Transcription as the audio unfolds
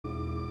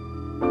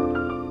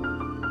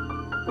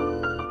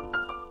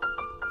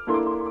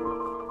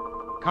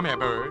Come here,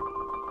 bird.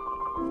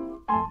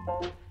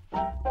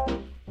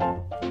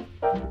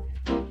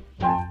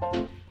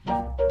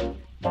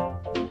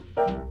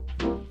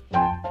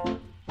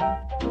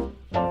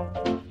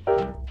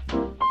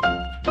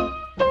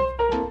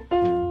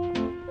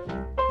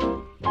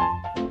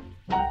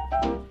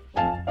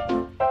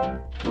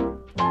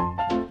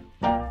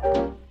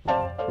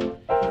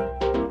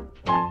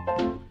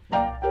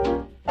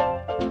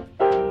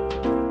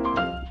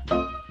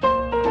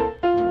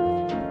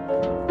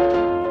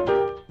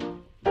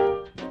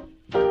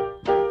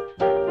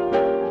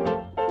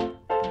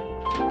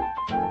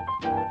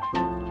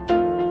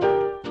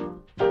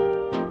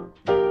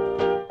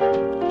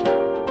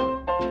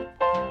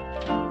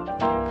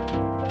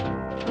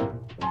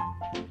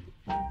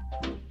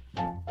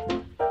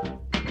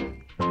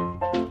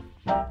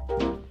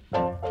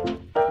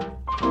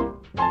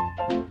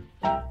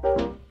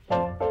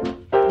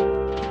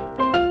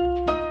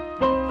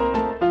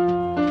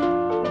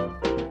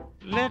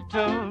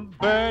 Little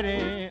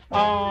birdie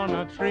on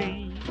a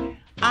tree,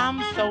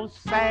 I'm so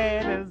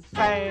sad as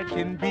sad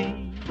can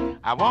be.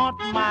 I want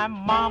my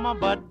mama,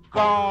 but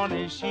gone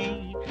is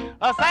she.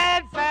 A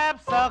sad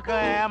sapsucker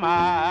am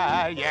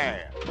I,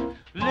 yeah.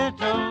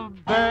 Little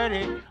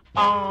birdie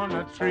on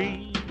a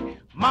tree,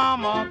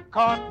 mama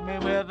caught me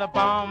with a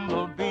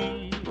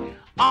bumblebee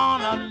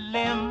on a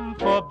limb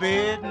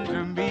forbidden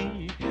to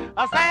me.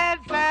 A sad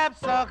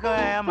sapsucker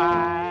am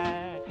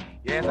I.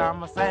 Yes,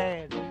 I'm a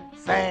sad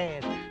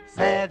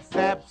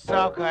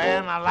sapsucker,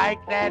 and I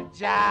like that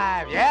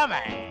jive, yeah,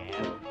 man.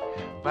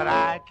 But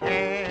I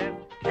can't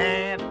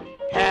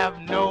have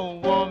no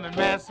woman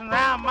messing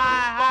around my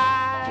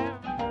hive.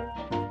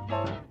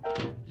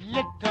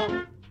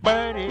 Little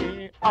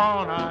birdie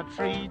on a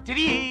tree,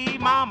 tee,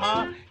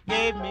 mama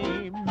gave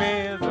me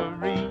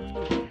misery.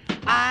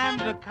 I'm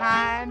the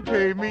kind,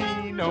 pay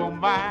me no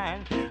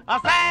mind. A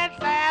sad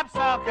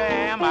sapsucker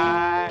am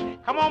I.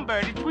 Come on,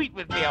 birdie, tweet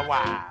with me a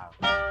while.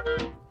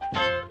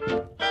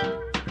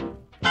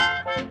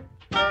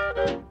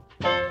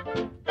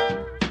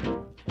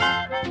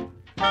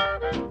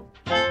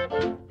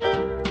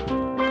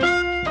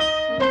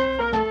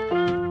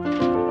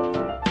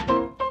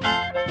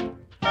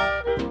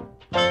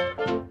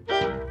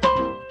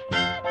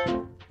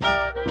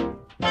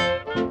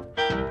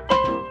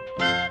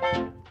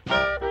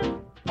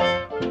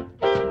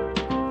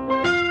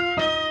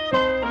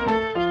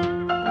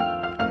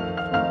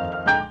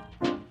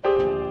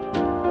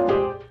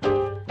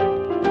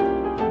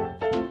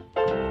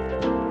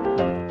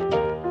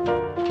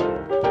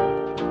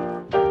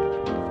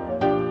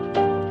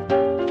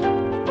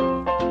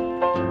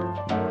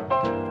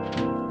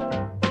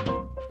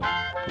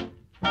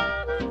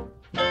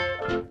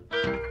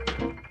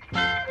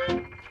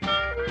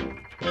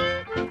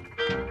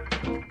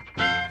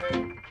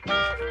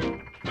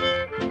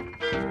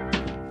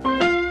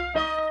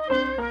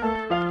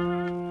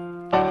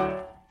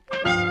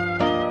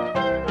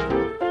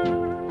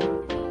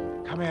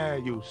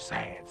 You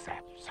sad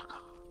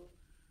sapsucker.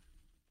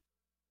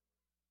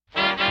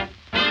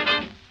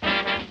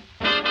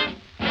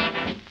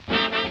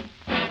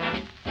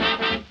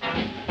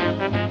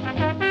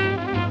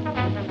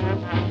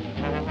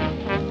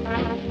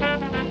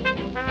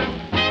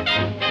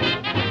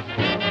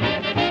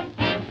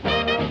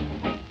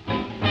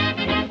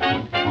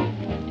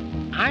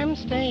 I'm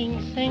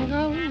staying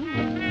single,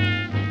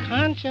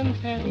 conscience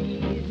at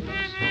ease.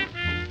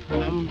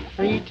 I'm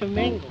free to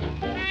mingle.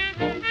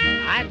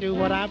 I do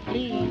what I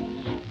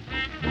please.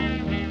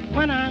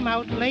 When I'm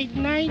out late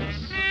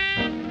nights,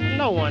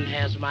 no one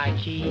has my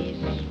keys.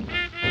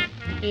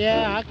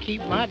 Yeah, I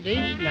keep my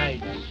date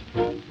nights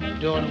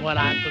doing what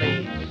I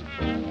please.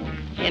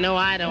 You know,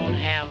 I don't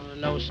have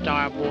no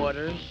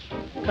starboarders,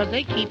 'cause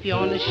they keep you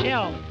on the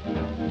shelf.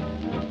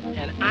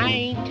 And I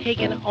ain't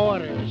taking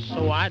orders,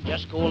 so I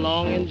just go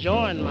along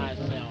enjoying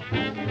myself.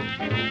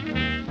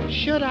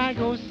 Should I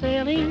go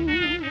sailing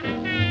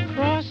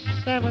across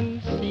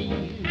 7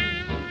 seas?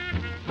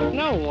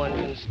 No one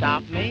can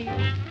stop me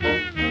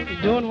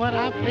doing what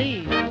I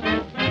please.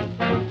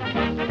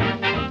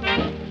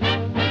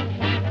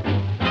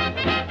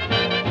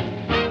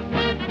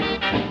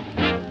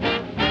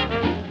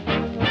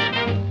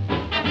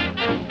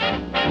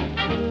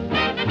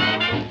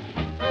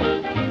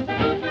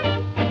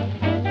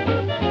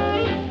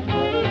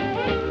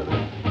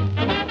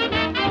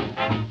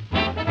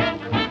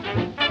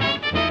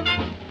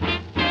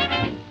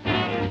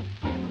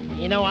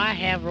 You know, I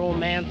have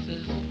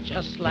romances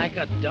just like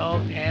a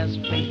dog has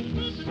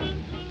fleas.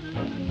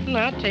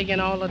 Not taking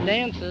all the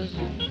dances,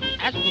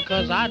 that's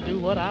because I do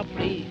what I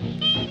please.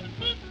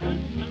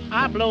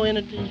 I blow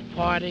into these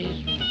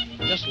parties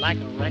just like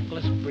a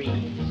reckless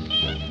breeze.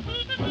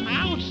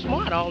 I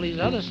outsmart all these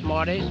other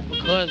smarties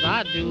because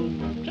I do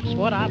just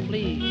what I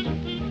please.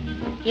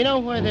 You know,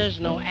 where there's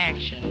no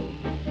action,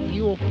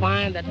 you will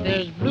find that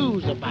there's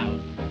blues about.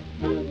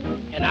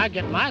 And I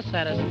get my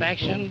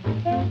satisfaction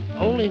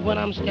only when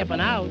I'm stepping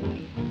out.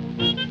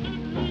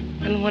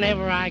 And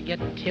whenever I get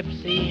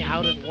tipsy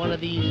out at one of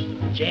these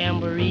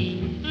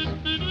jamborees,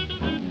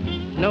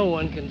 no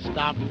one can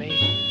stop me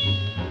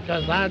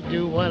 'cause I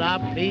do what I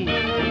please.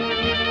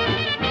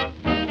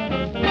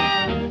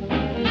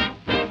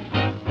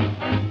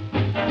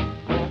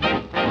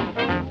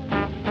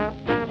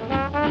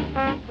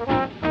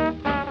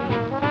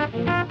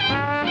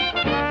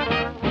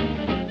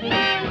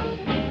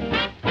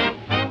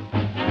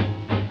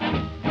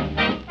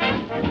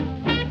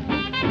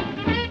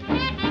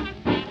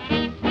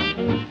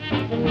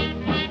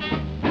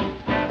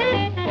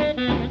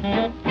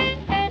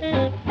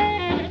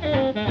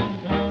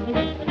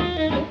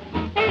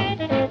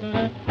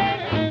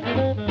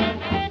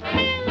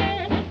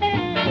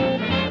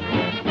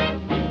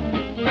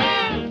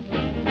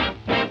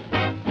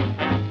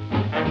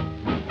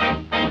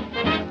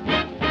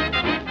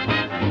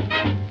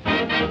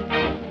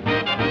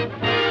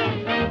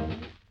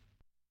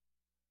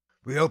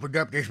 We opened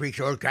up this week's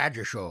Old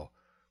Codger Show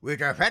with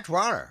Fats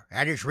Waller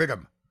and his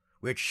rhythm,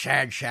 which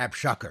sad sap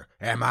sucker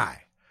am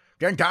I.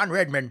 Then Don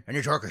Redman and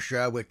his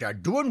orchestra with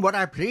Doing What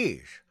I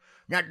Please.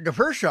 Now, the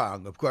first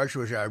song, of course,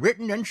 was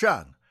written and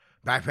sung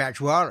by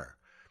Fats Waller.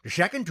 The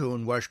second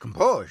tune was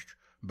composed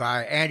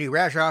by Andy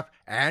Razzoff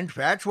and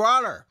Fats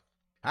Waller.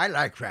 I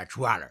like Fats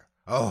Waller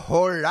a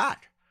whole lot.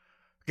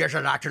 There's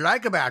a lot to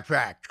like about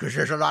Fats, because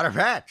there's a lot of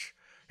Fats.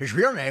 His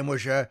real name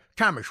was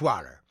Thomas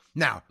Waller.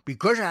 Now,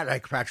 because I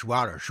like Fats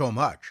Waller so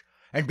much,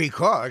 and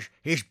because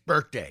his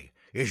birthday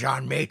is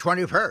on May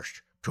 21st,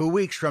 2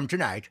 weeks from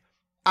tonight,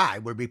 I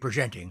will be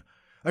presenting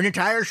an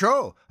entire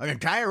show, an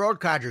entire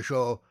Old Codger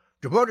Show,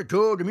 devoted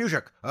to the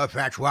music of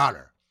Fats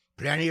Waller.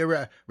 Plenty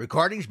of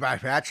recordings by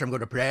Fats I'm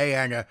going to play,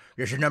 and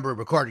there's a number of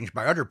recordings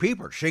by other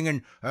people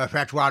singing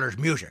Fats Waller's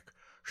music.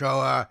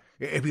 So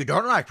if you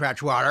don't like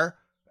Fats Waller,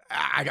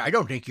 I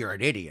don't think you're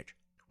an idiot.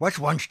 What's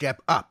one step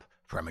up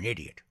from an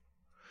idiot?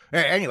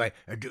 Anyway,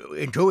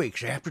 in 2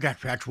 weeks after that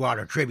Fats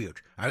Waller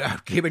tribute,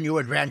 I've given you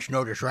advance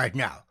notice right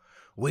now.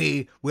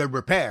 We will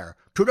repair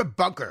to the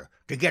bunker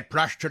to get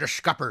plush to the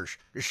scuppers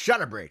to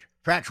celebrate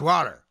Fats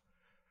Waller.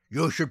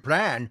 You should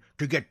plan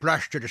to get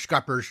plush to the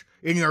scuppers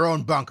in your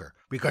own bunker,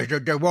 because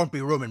there won't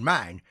be room in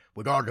mine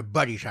with all the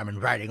buddies I'm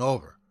inviting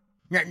over.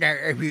 Now,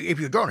 if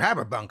you don't have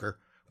a bunker,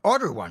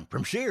 order one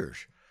from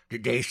Sears.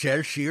 They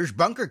sell Sears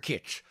bunker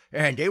kits,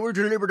 and they will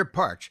deliver the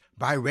parts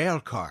by rail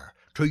car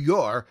to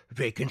your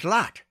vacant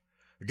lot.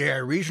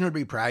 They're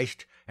reasonably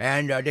priced,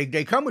 and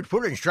they come with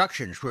full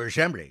instructions for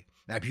assembly.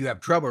 Now, if you have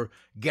trouble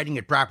getting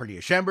it properly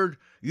assembled,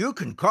 you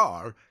can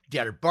call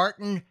Del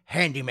Barton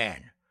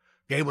Handyman.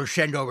 They will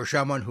send over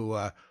someone who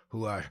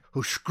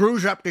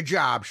screws up the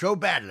job so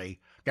badly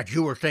that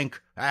you will think,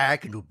 I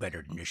can do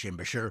better than this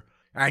imbecile,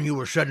 and you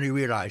will suddenly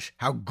realize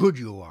how good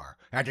you are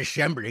at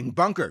assembling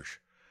bunkers.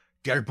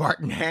 Del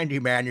Barton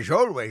Handyman is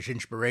always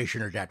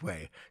inspirational that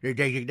way.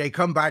 They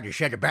come by to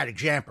set a bad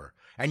example,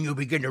 and you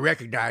begin to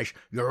recognize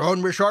your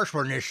own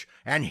resourcefulness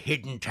and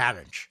hidden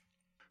talents.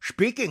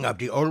 Speaking of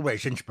the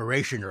always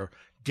inspirational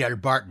Del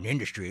Barton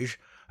Industries,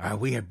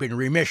 we have been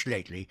remiss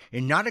lately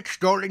in not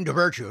extolling the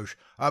virtues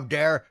of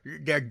their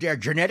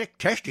genetic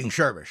testing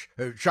service,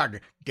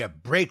 their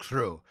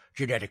breakthrough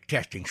genetic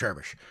testing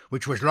service,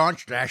 which was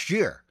launched last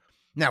year.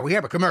 Now, we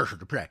have a commercial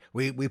to play.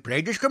 We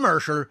played this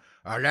commercial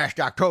last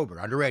October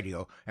on the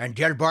radio, and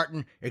Del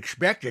Barton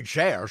expected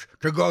sales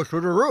to go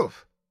through the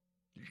roof.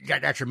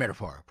 That's a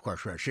metaphor, of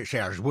course.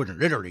 Sales wouldn't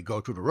literally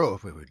go through the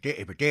roof.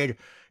 If it did,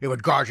 it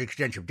would cause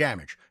extensive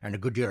damage, and a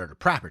good deal of the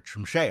profits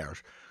from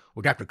sales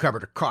would have to cover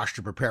the cost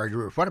to prepare the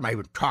roof. What am I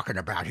even talking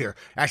about here?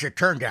 As it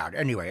turned out,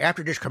 anyway,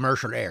 after this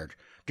commercial aired,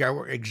 there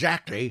were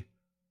exactly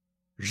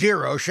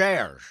 0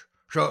 sales.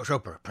 So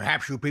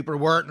perhaps you people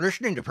weren't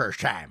listening the first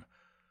time.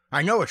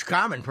 I know it's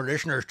common for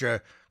listeners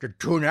to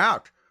tune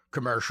out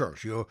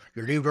commercials. You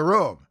leave the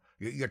room.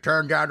 You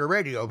turn down the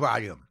radio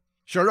volume.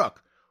 So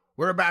look,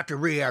 we're about to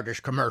re-air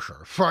this commercial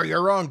for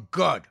your own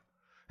good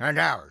and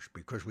ours,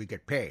 because we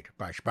get paid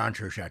by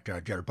sponsors at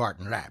Del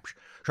Barton Labs.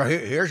 So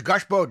here's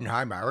Gus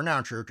Bodenheim, our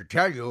announcer, to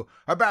tell you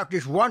about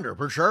this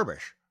wonderful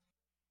service.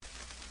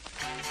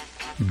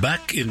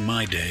 Back in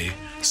my day,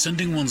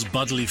 sending one's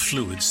bodily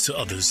fluids to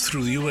others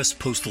through the U.S.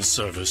 Postal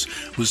Service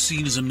was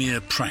seen as a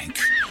mere prank.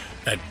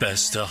 At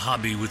best, a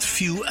hobby with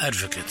few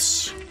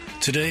advocates.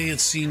 Today, it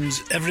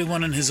seems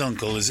everyone and his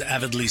uncle is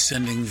avidly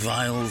sending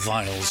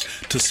vials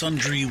to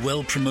sundry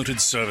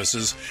well-promoted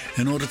services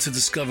in order to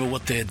discover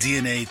what their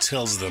DNA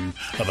tells them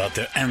about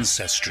their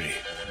ancestry.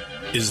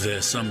 Is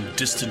there some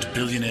distant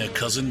billionaire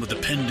cousin with a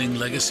pending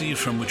legacy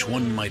from which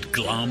one might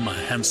glom a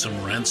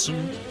handsome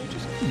ransom?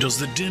 Does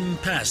the dim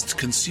past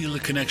conceal a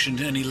connection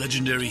to any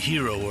legendary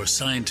hero or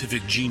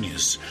scientific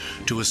genius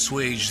to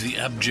assuage the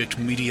abject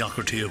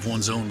mediocrity of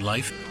one's own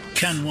life?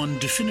 Can one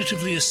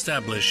definitively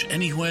establish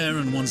anywhere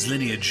in one's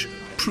lineage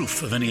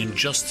proof of any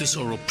injustice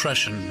or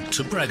oppression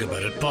to brag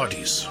about at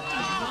parties?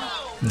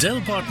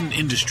 Del Barton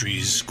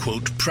Industries,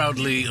 quote,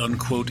 proudly,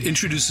 unquote,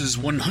 introduces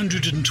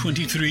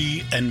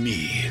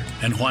 123andMe.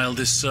 And while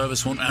this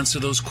service won't answer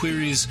those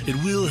queries, it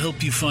will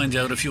help you find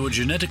out if you're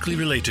genetically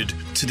related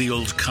to the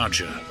old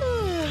codger.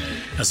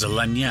 As a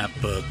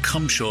lagniappe, a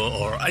cumshaw,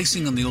 or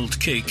icing on the old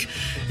cake,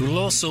 it will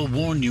also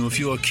warn you if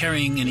you are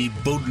carrying any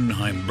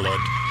Bodenheim blood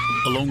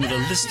along with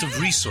a list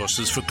of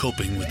resources for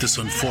coping with this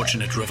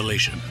unfortunate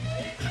revelation.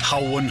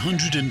 How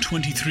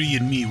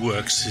 123andMe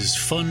works is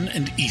fun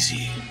and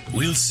easy.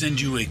 We'll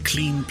send you a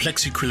clean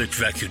plexicrylic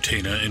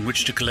vacutainer in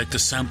which to collect a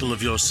sample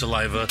of your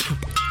saliva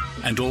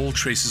and all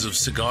traces of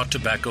cigar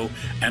tobacco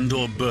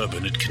and/or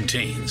bourbon it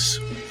contains.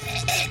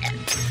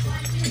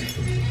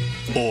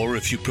 Or,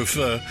 if you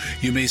prefer,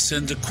 you may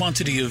send a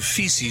quantity of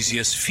feces,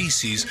 yes,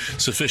 feces,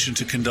 sufficient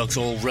to conduct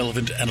all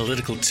relevant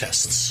analytical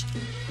tests.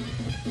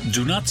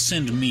 Do not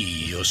send me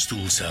your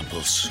stool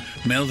samples.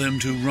 Mail them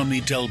to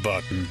Rummy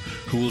Delbarton,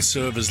 who will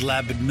serve as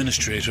lab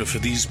administrator for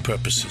these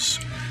purposes.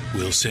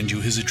 We'll send you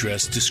his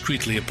address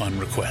discreetly upon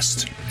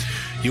request.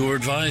 You are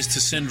advised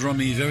to send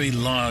Rummy very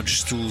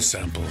large stool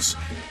samples,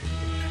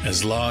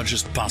 as large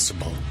as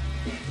possible.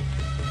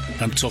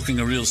 I'm talking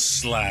a real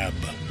slab,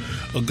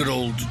 a good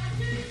old...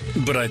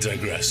 But I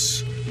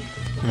digress.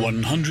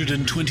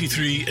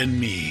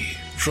 123andMe.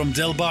 From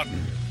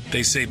Delbarton.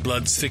 They say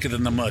blood's thicker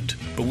than the mud,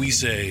 but we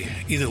say,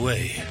 either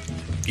way,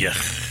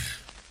 yuck.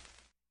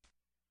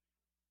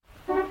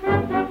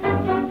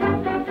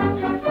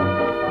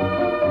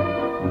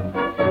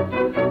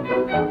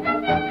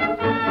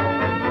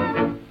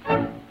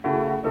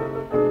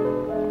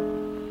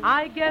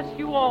 I guess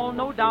you all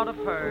no doubt have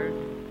heard,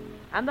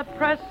 and the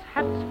press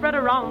had spread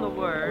around the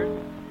word,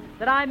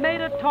 that I made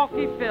a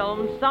talkie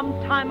film some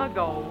time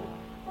ago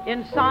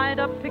inside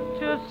a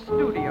picture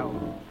studio.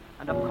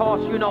 And of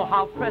course, you know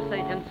how press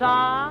agents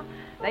are.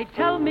 They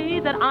tell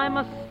me that I'm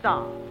a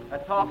star. A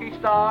talkie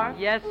star?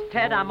 Yes,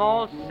 Ted, I'm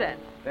all set.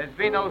 There's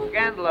been no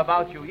scandal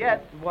about you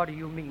yet. What do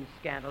you mean,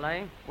 scandal,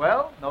 eh?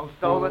 Well, no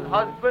stolen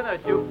husband or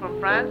duke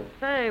from France.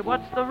 Say,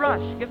 what's the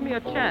rush? Give me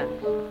a chance.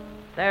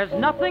 There's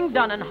nothing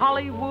done in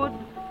Hollywood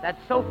that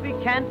Sophie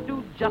can't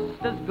do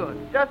just as good.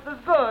 Just as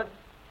good?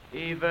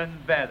 Even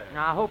better.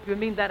 Now, I hope you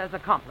mean that as a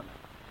compliment.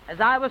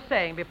 As I was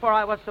saying before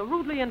I was so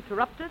rudely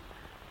interrupted,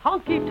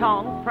 Honky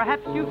Tonk,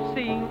 perhaps you've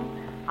seen,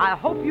 I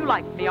hope you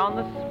liked me on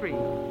the screen.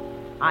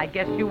 I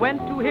guess you went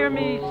to hear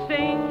me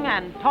sing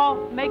and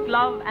talk, make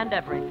love, and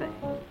everything.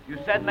 You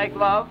said make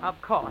love?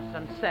 Of course,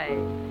 and say,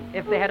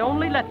 if they had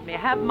only let me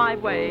have my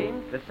way...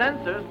 The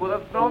censors would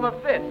have thrown a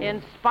fit.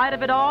 In spite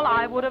of it all,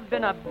 I would have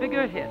been a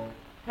bigger hit.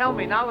 Tell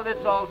me, now that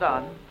it's all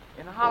done,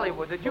 in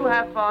Hollywood, did you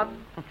have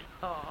fun?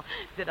 Oh,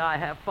 did I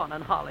have fun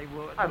in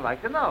Hollywood? I'd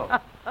like to know.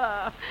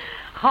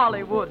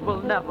 Hollywood will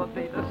never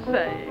be the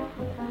same.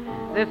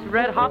 This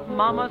red-hot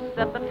mama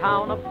set the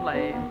town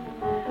aflame.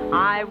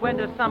 I went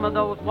to some of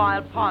those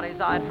wild parties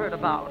I'd heard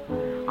about.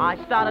 I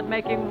started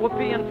making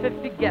whoopee and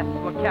 50 guests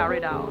were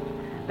carried out.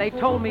 They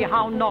told me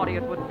how naughty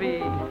it would be.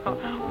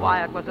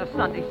 Why, it was a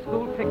Sunday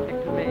school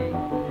picnic to me.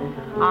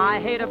 I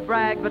hate to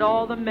brag, but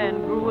all the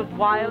men grew as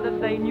wild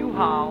as they knew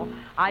how.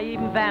 I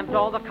even vamped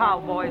all the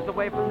cowboys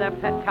away from their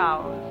pet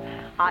cows.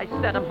 I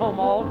sent them home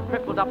all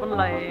crippled up and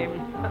lame.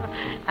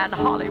 And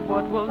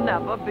Hollywood will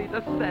never be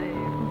the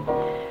same.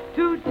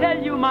 To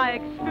tell you my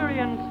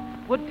experience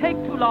would take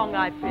too long,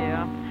 I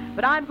fear.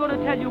 But I'm going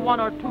to tell you one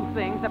or two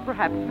things that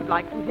perhaps you'd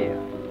like to hear.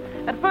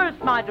 At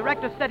first, my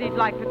director said he'd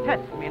like to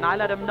test me, and I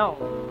let him know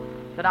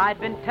that I'd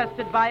been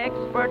tested by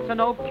experts and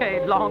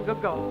okayed long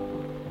ago.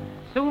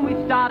 Soon we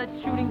started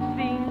shooting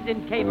scenes.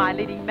 In came my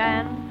leading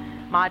man.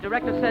 My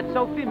director said,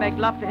 Sophie, make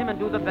love to him and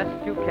do the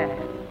best you can.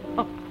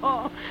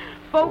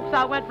 Folks,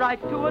 I went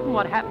right to it, and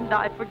what happened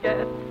I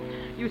forget.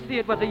 You see,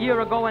 it was a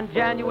year ago in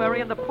January,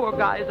 and the poor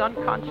guy is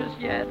unconscious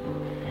yet.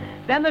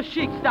 Then the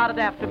Sheik started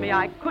after me.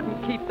 I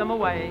couldn't keep them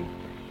away.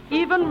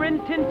 Even Rin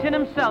Tin Tin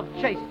himself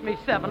chased me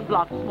 7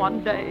 blocks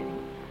one day.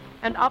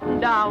 And up and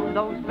down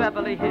those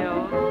Beverly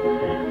Hills,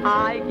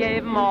 I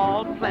gave them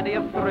all plenty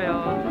of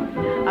thrills.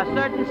 A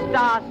certain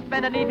star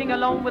spent an evening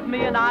alone with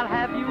me, and I'll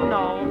have you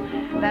know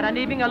that an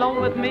evening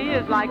alone with me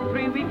is like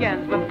 3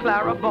 weekends with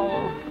Clara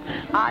Bow.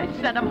 I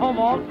sent him home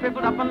all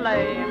crippled up and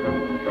lame.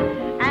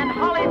 And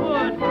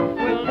Hollywood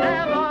will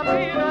never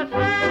be the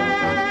same.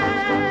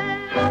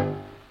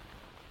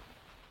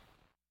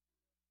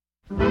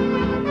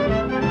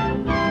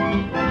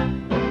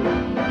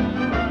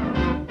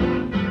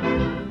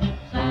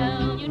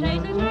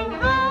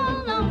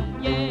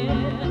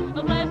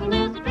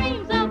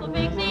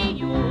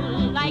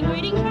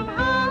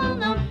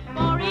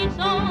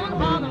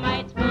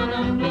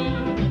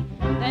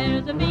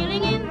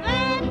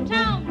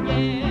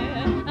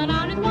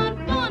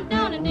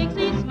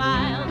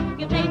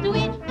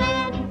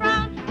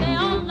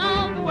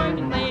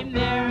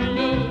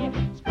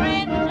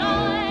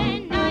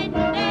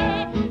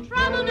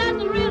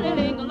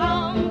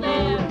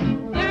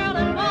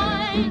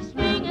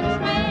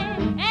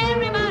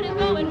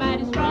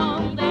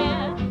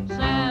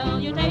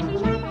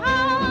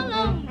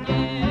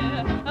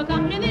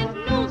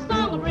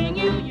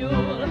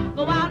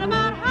 Go out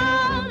about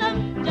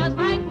Harlem, just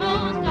like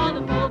most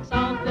other folks are.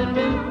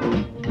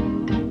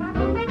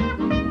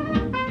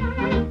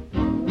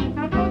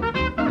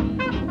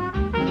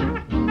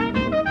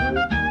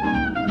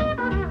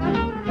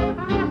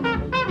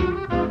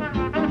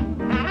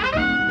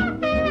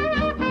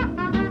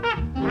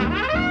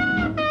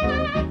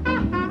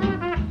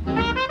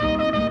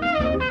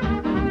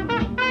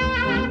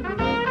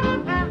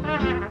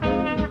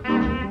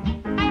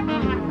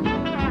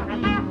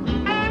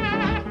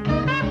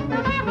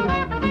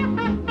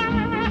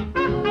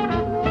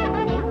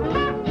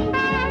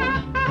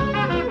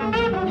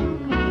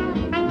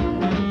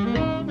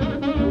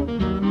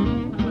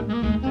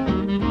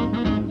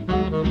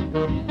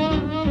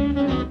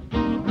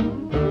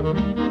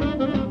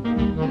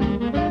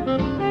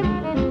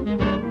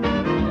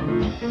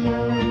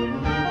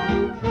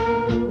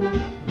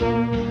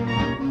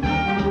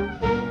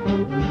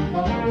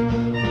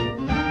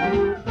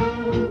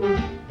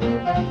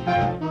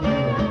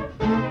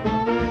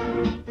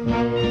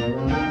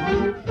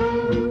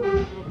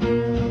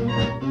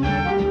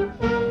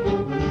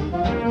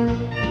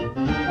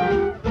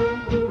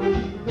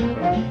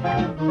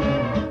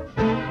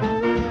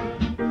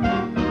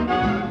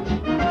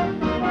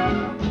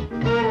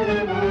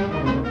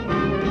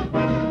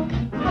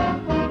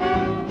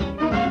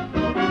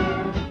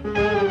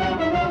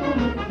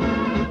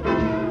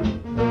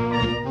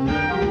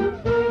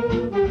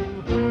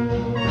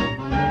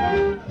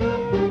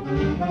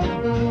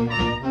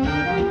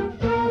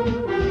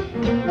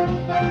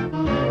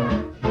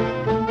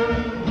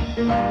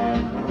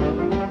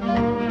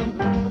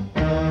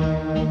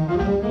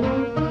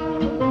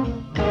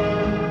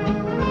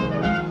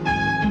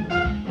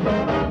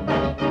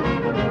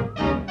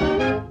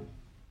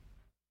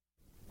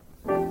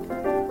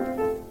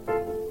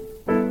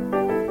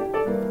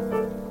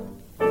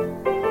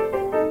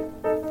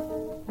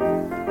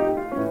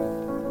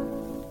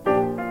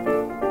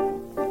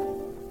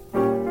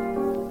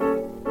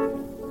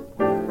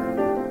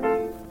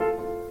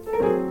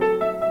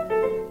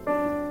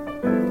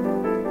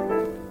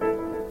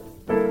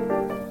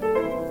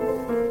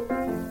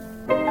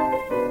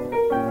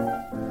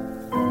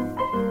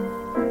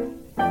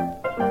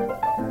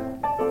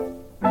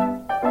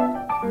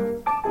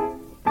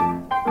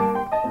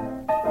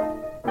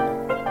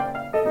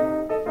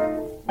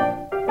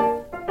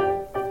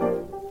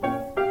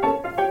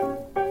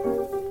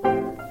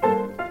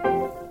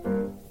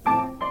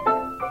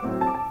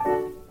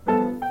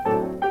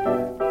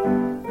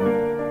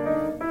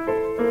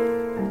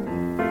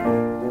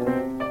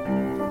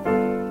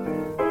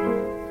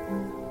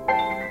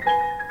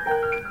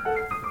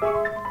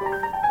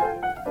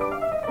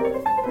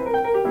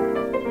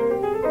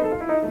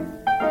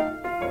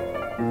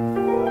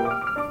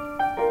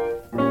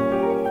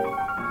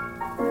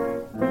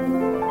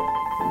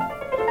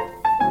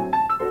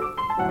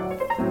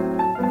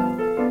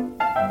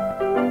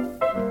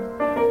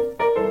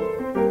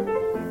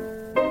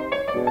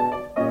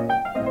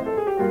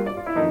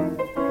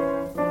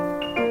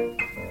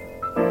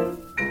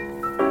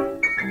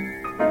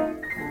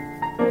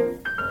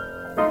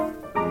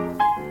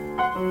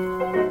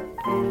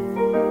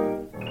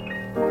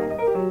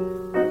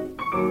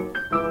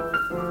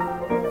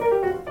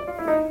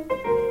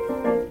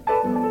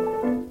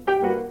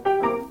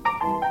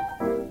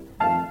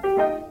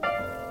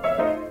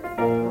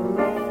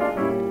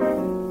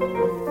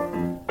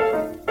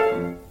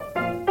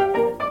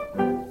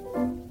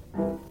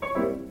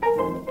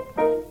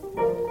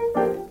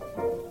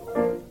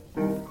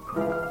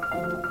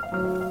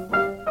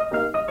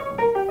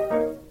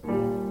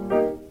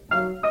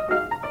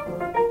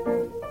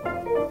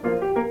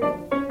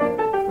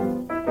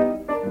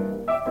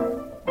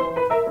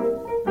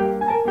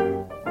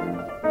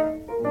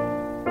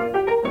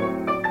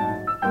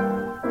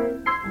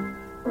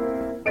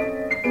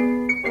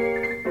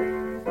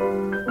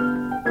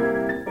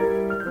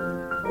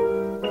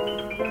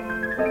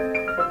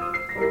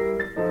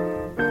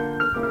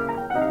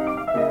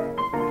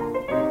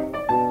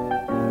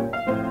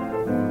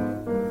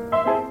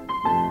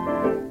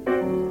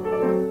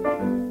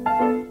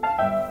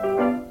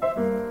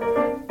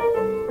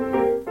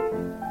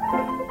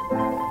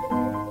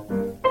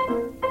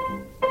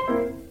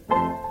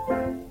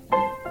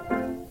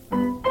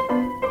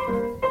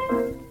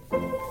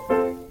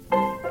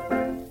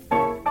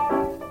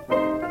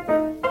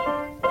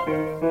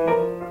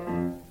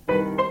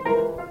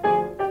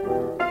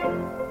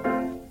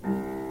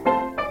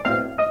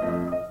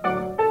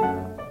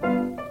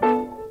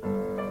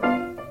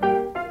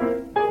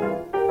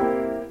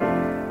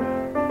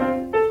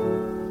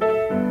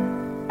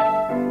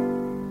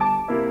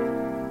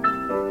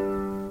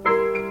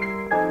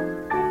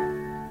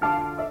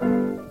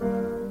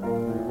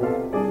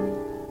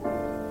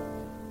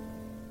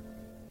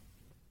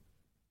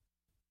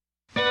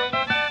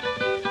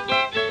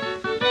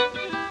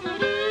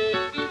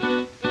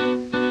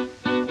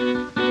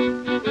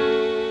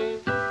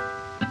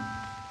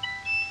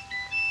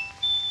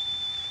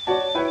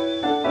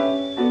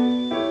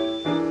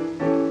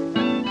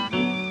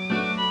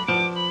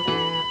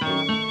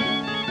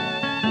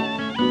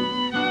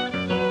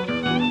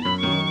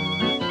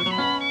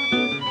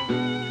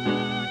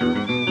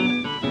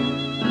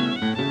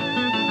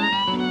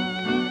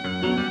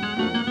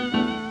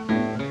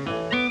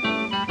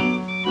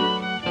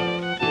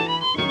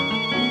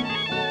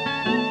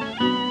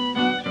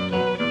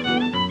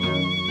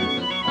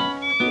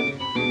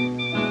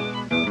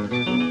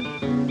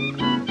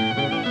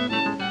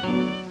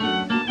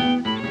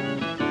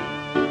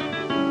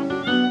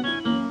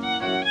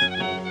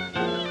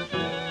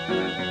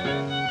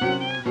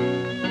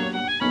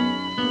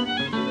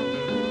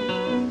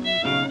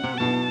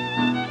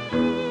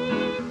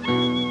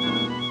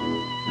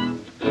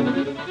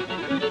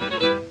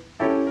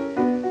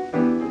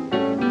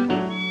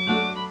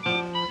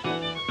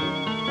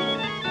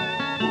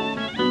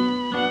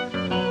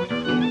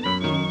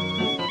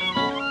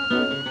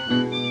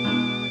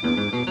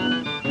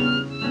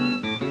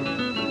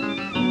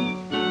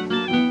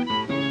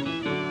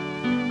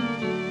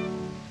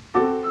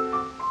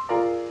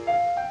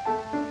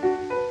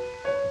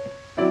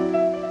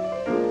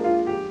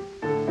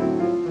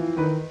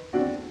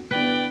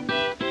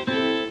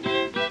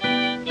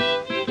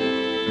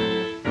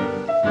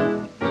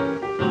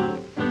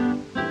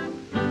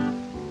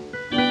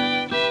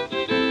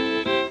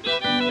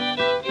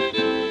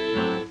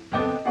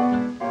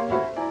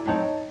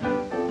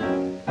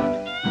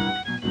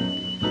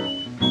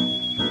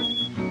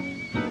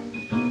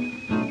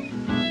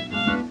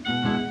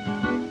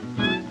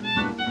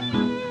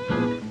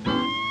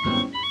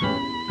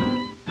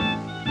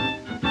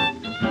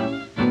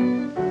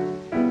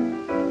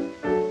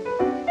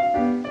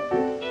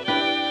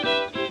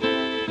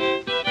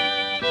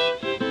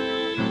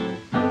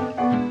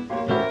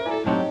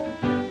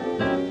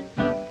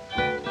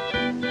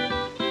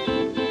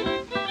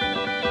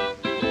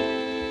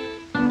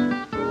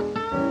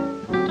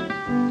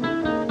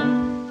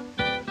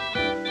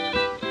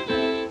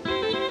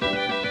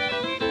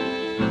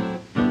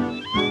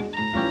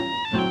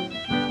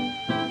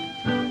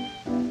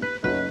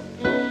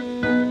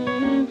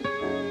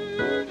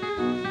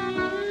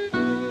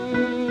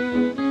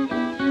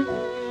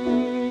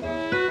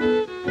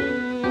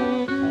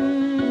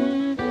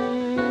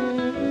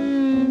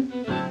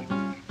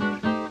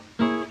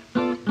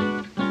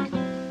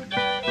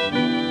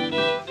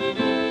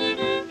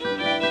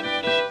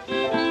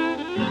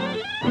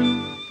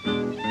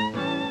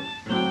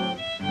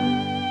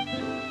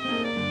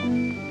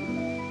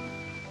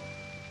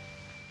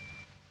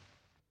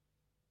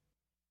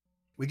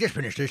 We just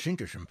finished listening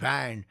to some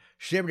fine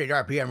 78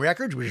 RPM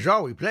records, which is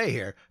all we play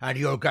here on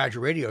the Old Codger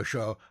Radio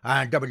Show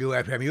on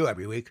WFMU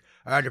every week.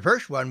 The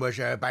first one was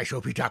by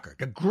Sophie Tucker.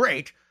 The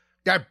great,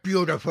 the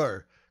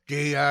beautiful,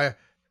 the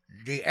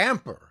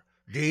amper,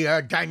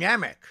 the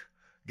dynamic,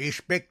 the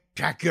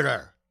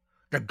spectacular,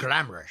 the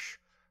glamorous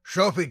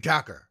Sophie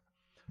Tucker.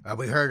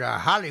 We heard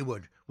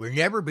Hollywood Will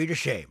Never Be the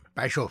Same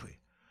by Sophie.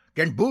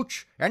 Then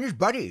Boots and His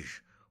Buddies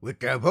with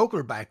the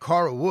vocal by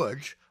Cora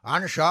Woods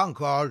on a song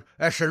called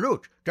A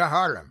Salute to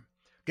Harlem.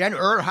 Then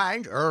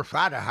Earl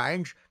Father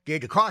Hines,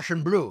 did the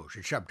Caution Blues,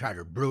 it's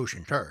subtitled Blues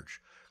and Turds.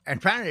 And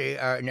finally,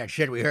 in that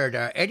set, we heard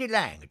Eddie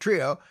Lang, a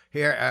trio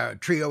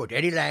with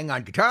Eddie Lang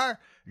on guitar,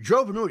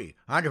 Joe Venuti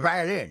on the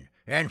violin,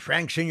 and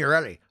Frank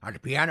Signorelli on the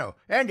piano,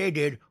 and they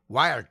did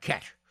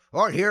Wildcat,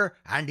 all here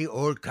on the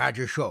Old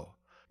Codger Show.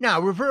 Now,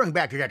 referring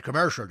back to that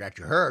commercial that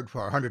you heard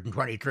for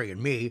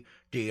 123andMe,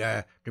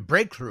 the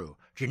breakthrough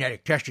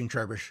genetic testing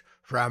service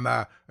from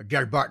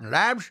Del Barton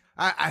Labs,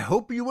 I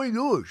hope you will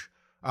use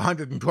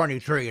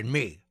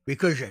 123andMe,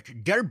 because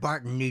Del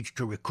Barton needs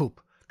to recoup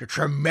the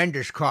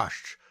tremendous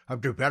costs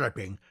of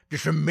developing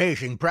this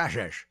amazing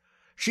process.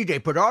 See, they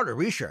put all the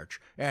research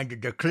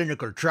and the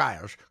clinical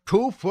trials,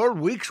 2 full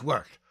weeks'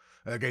 worth.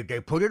 They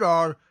put it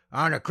all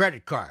on a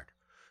credit card.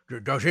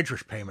 Those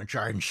interest payments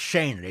are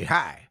insanely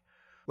high.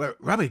 Well,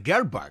 Robbie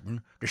Del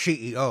Barton, the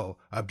CEO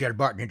of Del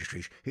Barton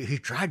Industries, he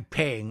tried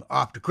paying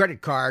off the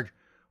credit card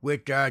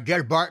with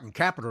Del Barton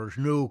Capital's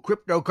new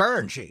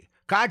cryptocurrency,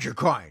 Codger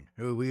Coin.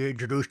 We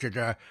introduced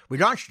it, we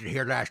launched it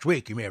here last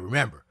week, you may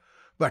remember.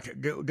 But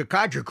the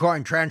Codger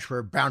Coin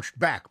transfer bounced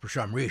back for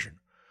some reason.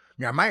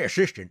 Now, my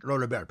assistant,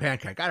 Lola Bell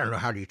Pancake, I don't know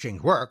how these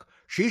things work.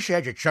 She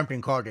says it's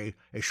something called a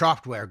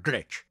software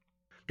glitch.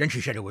 Then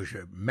she said it was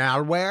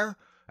malware.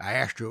 I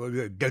asked her,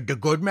 the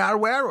good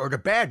malware or the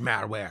bad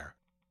malware?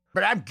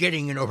 But I'm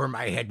getting in over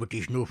my head with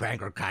these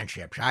newfangled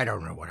concepts. I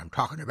don't know what I'm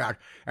talking about,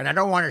 and I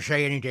don't want to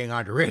say anything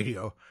on the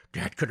radio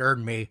that could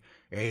earn me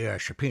a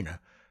subpoena,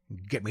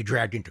 get me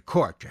dragged into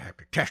court to have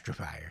to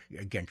testify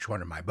against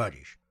one of my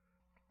buddies.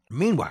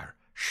 Meanwhile,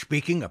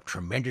 speaking of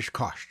tremendous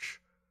costs,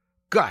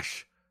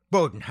 Gus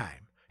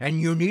Bodenheim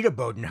and Unita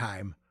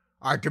Bodenheim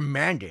are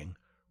demanding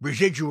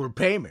residual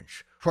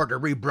payments for the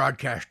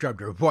rebroadcast of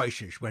their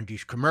voices when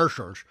these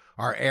commercials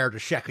are aired a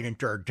second and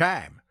third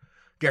time.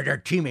 They're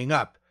teaming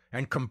up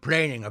and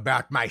complaining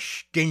about my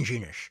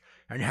stinginess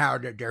and how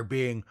that they're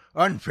being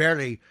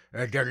unfairly,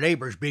 their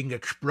labor's being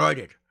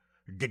exploited.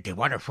 They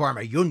want to form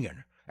a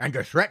union, and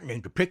they're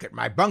threatening to picket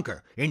my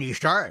bunker in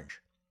East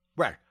Orange.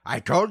 Well, I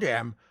told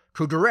them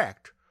to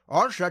direct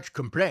all such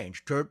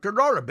complaints to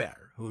Lola Bell,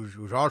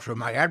 who's also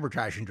my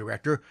advertising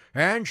director,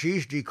 and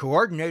she's the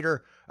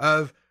coordinator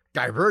of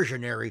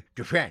diversionary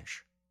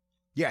defense.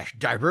 Yes,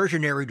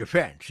 diversionary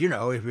defense. You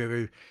know,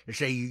 if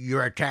say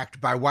you're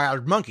attacked by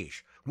wild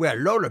monkeys, well,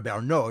 Lola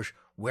Bell knows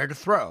where to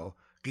throw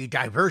the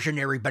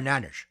diversionary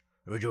bananas,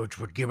 which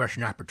would give us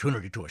an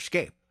opportunity to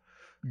escape.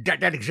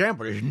 That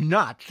example is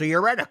not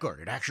theoretical.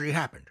 It actually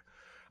happened.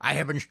 I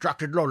have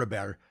instructed Lola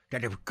Bell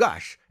that if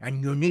Gus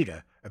and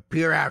Unita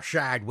appear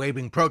outside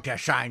waving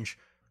protest signs,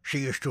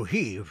 she is to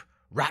heave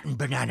rotten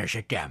bananas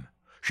at them.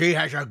 She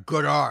has a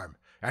good arm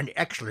and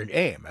excellent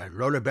aim, as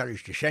Lola Bell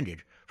is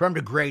descended from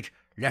the great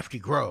Lefty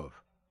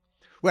Grove.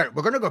 Well,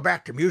 we're going to go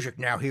back to music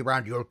now here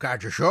on the Old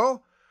Codger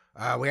Show.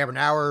 We have an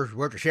hour's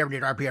worth of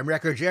 78 RPM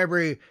records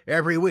every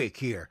week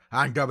here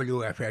on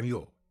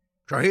WFMU.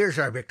 So here's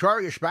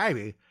Victoria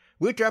Spivey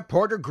with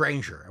Porter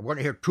Granger. I want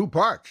to hear 2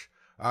 parts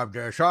of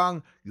the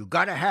song You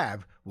Gotta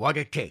Have What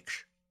It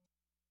Takes.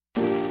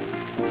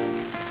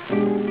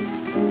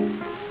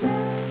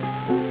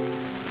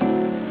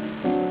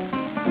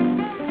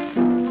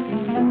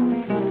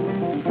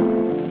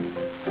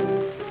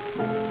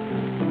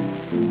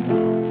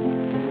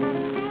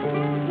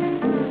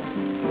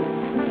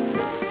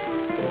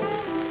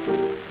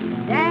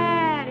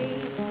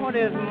 What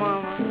is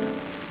Mama?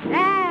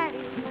 Daddy.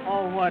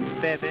 Oh, what,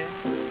 baby?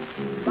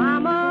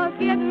 Mama's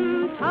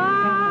getting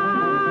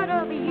tired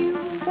of you.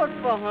 What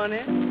for,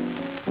 honey?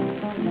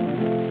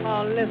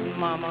 Oh, listen,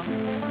 Mama.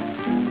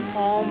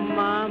 Oh,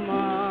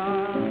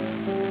 Mama.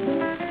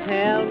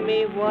 Tell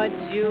me what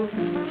you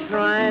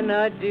trying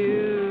to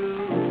do.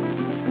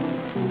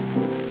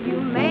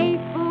 You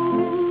made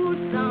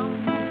food some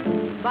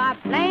by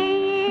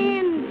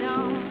playing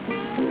dumb.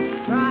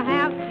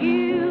 Perhaps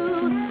you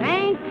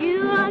think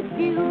you are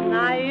cute.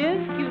 I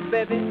is cute,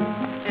 baby.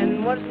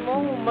 And what's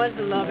more, much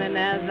loving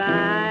as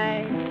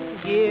I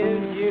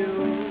give you.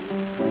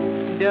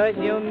 Does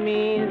you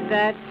mean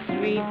that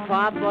sweet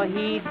papa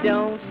he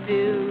don't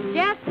do?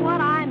 Just what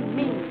I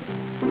mean.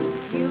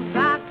 You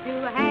got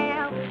to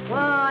have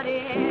what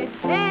it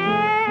takes.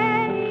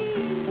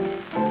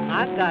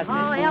 I got you.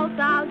 Or else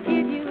I'll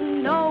give you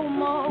no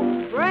more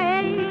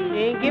praise. You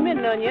ain't give me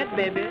none yet,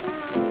 baby.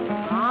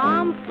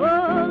 I'm full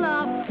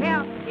of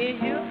help,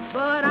 Is you?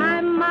 but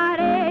I'm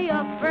mighty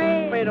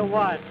afraid. Afraid of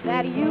what?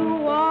 That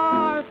you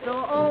are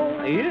so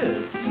old.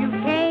 Is. You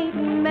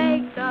can't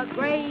make the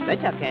grade.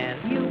 Bet you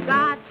can. You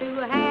got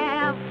to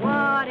have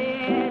what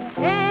it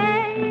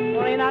takes.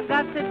 Well, ain't I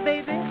got it,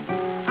 baby?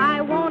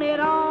 I want it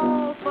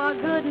all for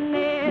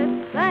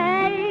goodness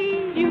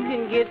sake. You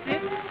can get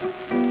it.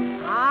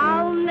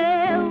 I'll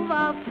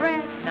never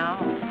fret No,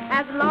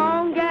 as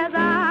long as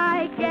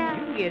I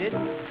can. get it.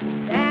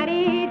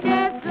 Daddy,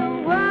 just the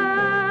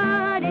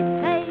word it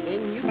takes.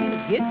 And you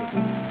can get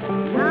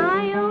it.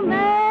 Now you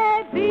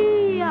may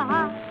be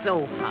hot,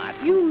 So hot.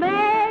 you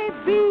may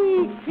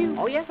be cute.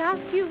 Oh, yes, I'm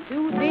cute.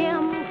 To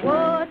them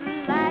would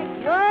like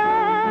your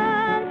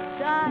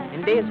style,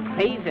 And they's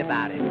crazy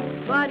about it.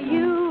 but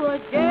you are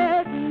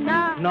just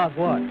not Not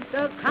what?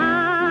 the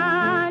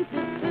kind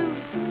to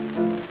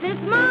suit this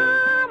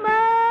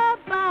mama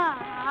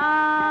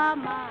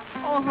mama.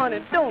 Oh, honey,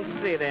 don't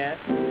say that.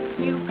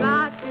 You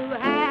got to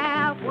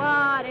have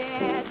what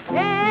it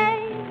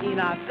takes, Ain't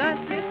I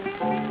got it?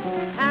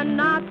 and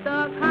not the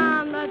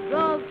kind the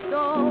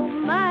drugstore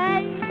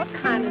makes. What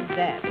kind is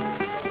that?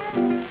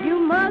 You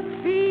must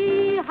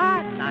be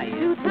hot Now, to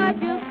you.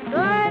 touch a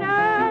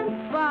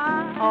certain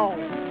spot. Oh,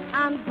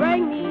 And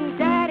bring me,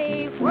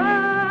 Daddy,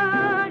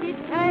 what it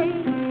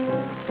takes.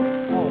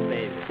 oh,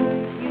 baby.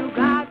 You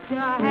got to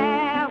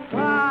have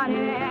what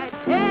it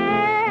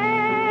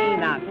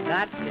Ain't takes, I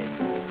got it?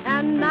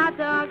 and not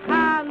the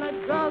kind the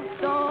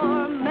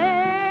drugstore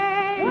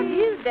makes. What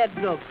is that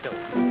drugstore?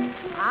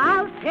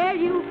 I'll tell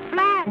you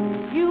flat,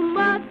 you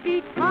must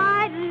be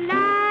quite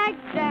like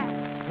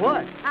that.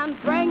 What? And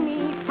bring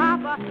me,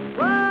 Papa,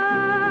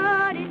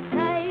 what it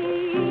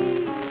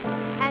takes.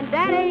 And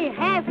that ain't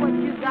half what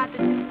you got to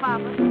do,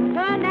 Papa.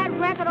 Turn that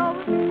record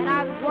over, and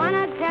I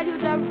wanna tell you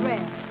the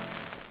rest.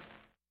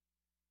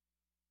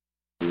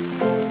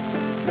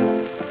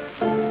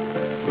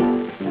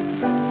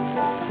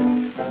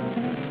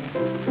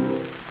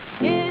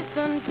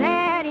 Listen,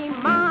 Daddy,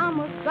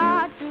 Mama's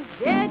got to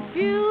get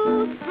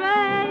you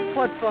straight.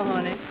 What for,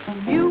 honey?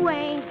 You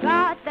ain't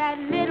got that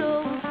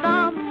little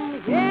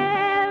something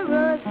here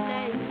What's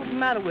the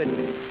matter with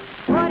me?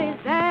 What is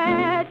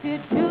there to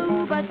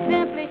do but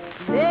simply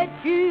let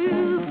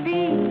you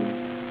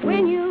be?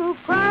 When you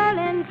crawl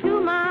into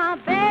my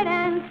bed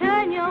and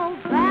turn your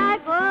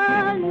back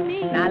on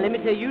me. Now, let me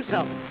tell you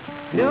something.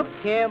 Look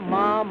here,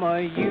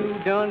 Mama, you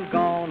done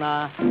gone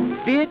a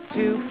bit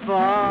too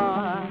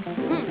far.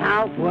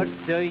 Now, what's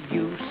the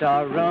use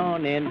of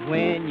running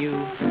when you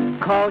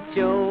caught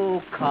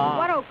your car?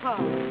 What old car?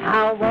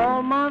 How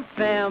all my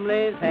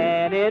family's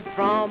had it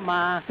from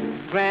my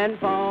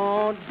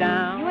grandpa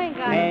down. You ain't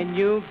got it. And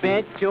you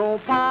bet your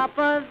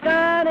papa's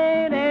got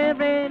it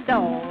every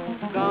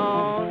doggone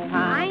I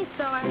time. ain't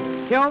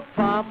sorry. Your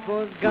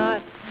papa's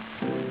got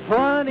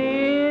what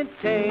it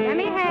takes. Let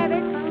me have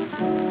it.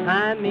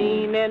 I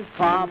mean, and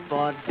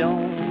Papa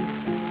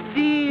don't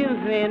deal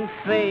in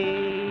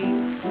fake.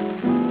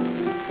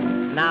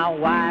 Now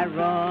I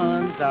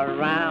runs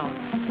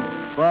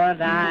around, but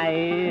I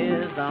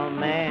is a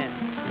man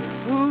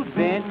who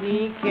bet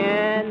he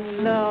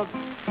can love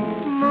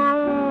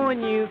more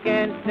than you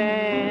can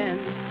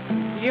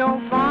stand.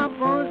 Your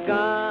Papa's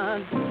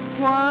got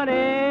what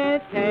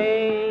it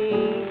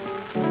takes.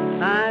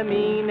 I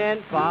mean,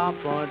 and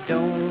Papa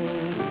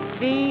don't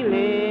deal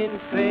in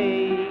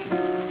fake.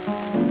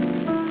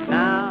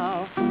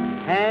 Now,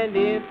 and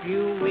if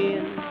you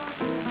win,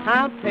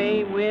 I'll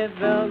pay with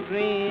a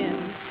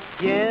grin.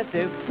 Yes,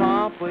 if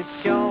Papa's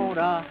short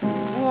of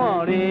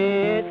what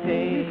it You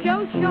takes.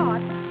 show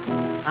short.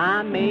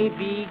 I may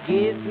be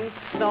getting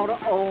sort of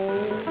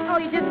old. Oh,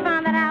 you just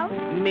found that out?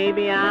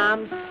 Maybe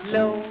I'm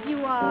slow,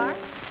 You are.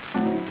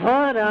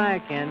 but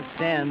I can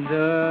stand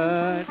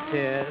the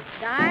test.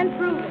 Dying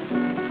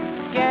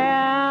proven.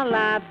 Gal,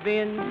 I've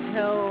been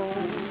told,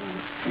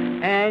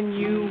 and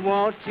you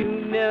want to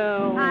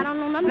know I don't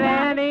know nothing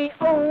about that it.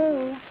 the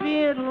old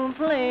fiddle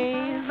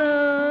plays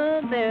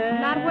the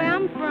best. Not where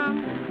I'm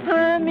from.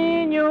 I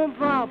mean, your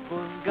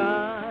papa's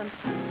got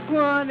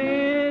what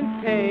it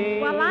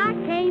takes. Well, I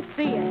can't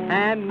see it.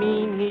 I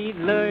mean, he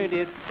learned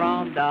it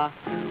from the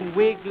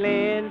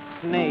wiggling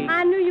snake.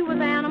 I knew you was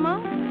animal.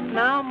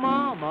 Now,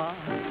 Mama,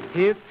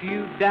 if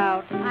you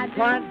doubt, I do.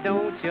 why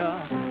don't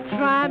you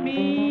try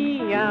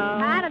me out?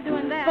 Tired of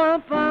doing that. For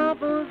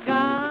Papa's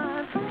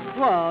got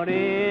what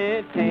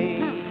it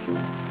takes.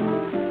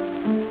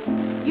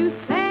 You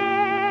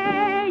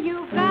say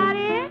you got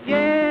it?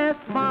 Yes,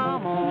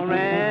 Mama,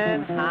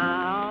 and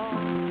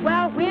how?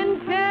 Well, when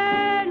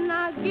can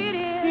I get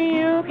it?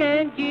 You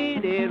can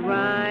get it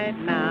right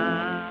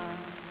now.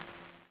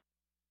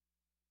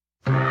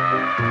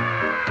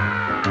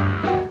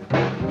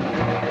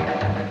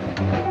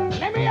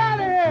 Let me out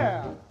of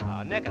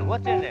here! Nickon,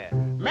 what's in there?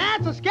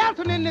 Man's a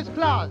skeleton in this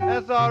closet.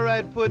 That's all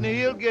right, Pudney.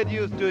 He'll get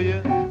used to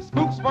you.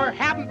 Spooks were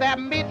having their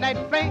midnight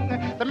fling.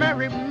 The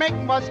merry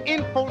making was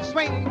in full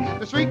swing.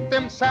 They shrieked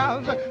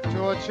themselves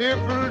to a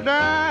cheerful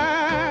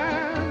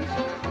dance.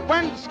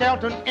 When the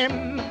skeleton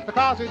in the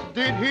closet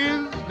did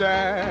his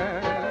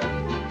dance.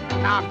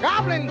 Now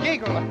Goblin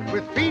giggled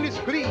with fiendish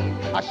glee.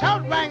 A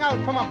shout rang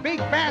out from a big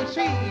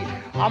banshee.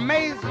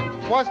 Amazed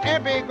was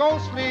every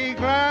ghostly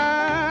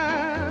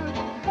glance.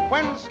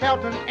 When the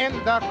skeleton in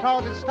the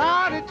closet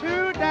started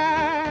to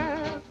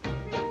dance.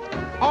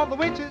 All the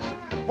witches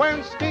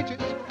wearing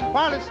stitches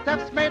while his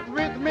steps made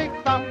rhythmic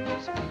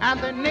thumbs. And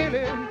they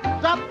nearly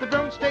dropped the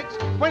broomsticks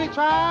when he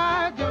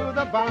tried to do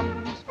the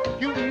bums.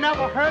 You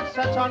never heard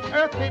such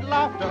unearthly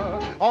laughter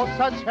or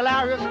such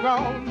hilarious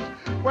groans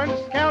when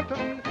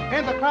Skelton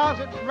in the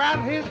closet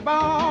ran his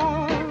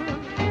bones.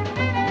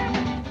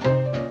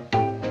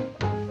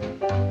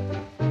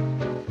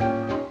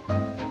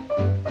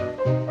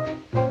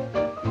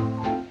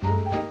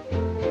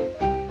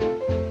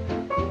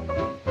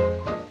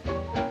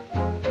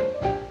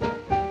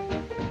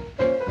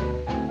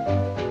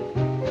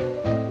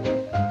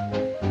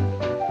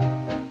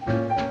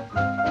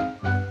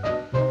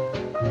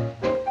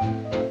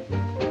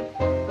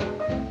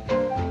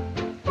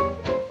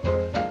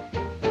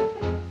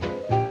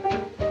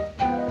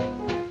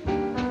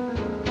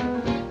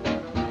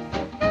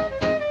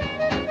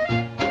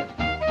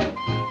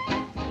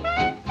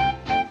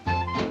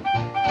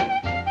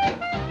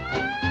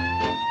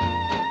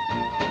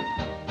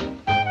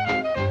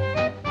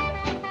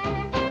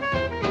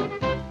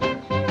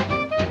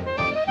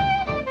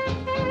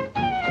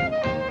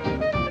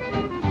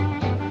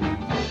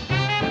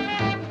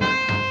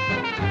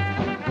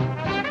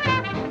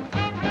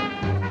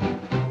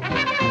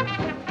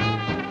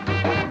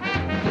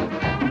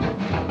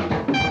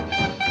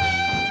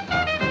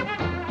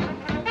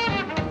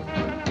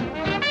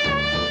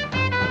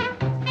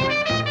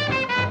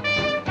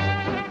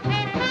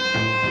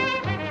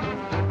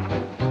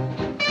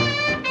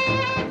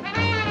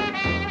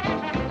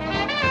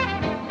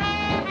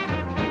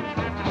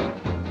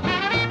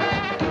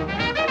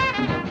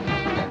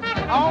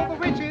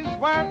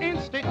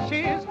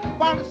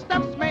 While the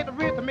steps made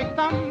rhythmic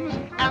thumbs,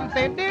 and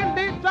they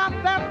nearly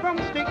dropped their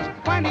broomsticks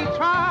when he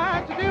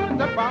tried to do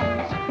the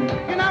bums.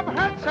 You never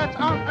heard such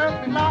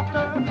unearthly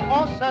laughter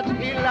or such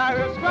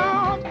hilarious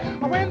groans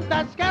when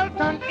that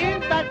skeleton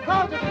in that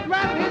closet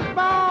ran his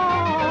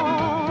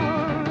bones.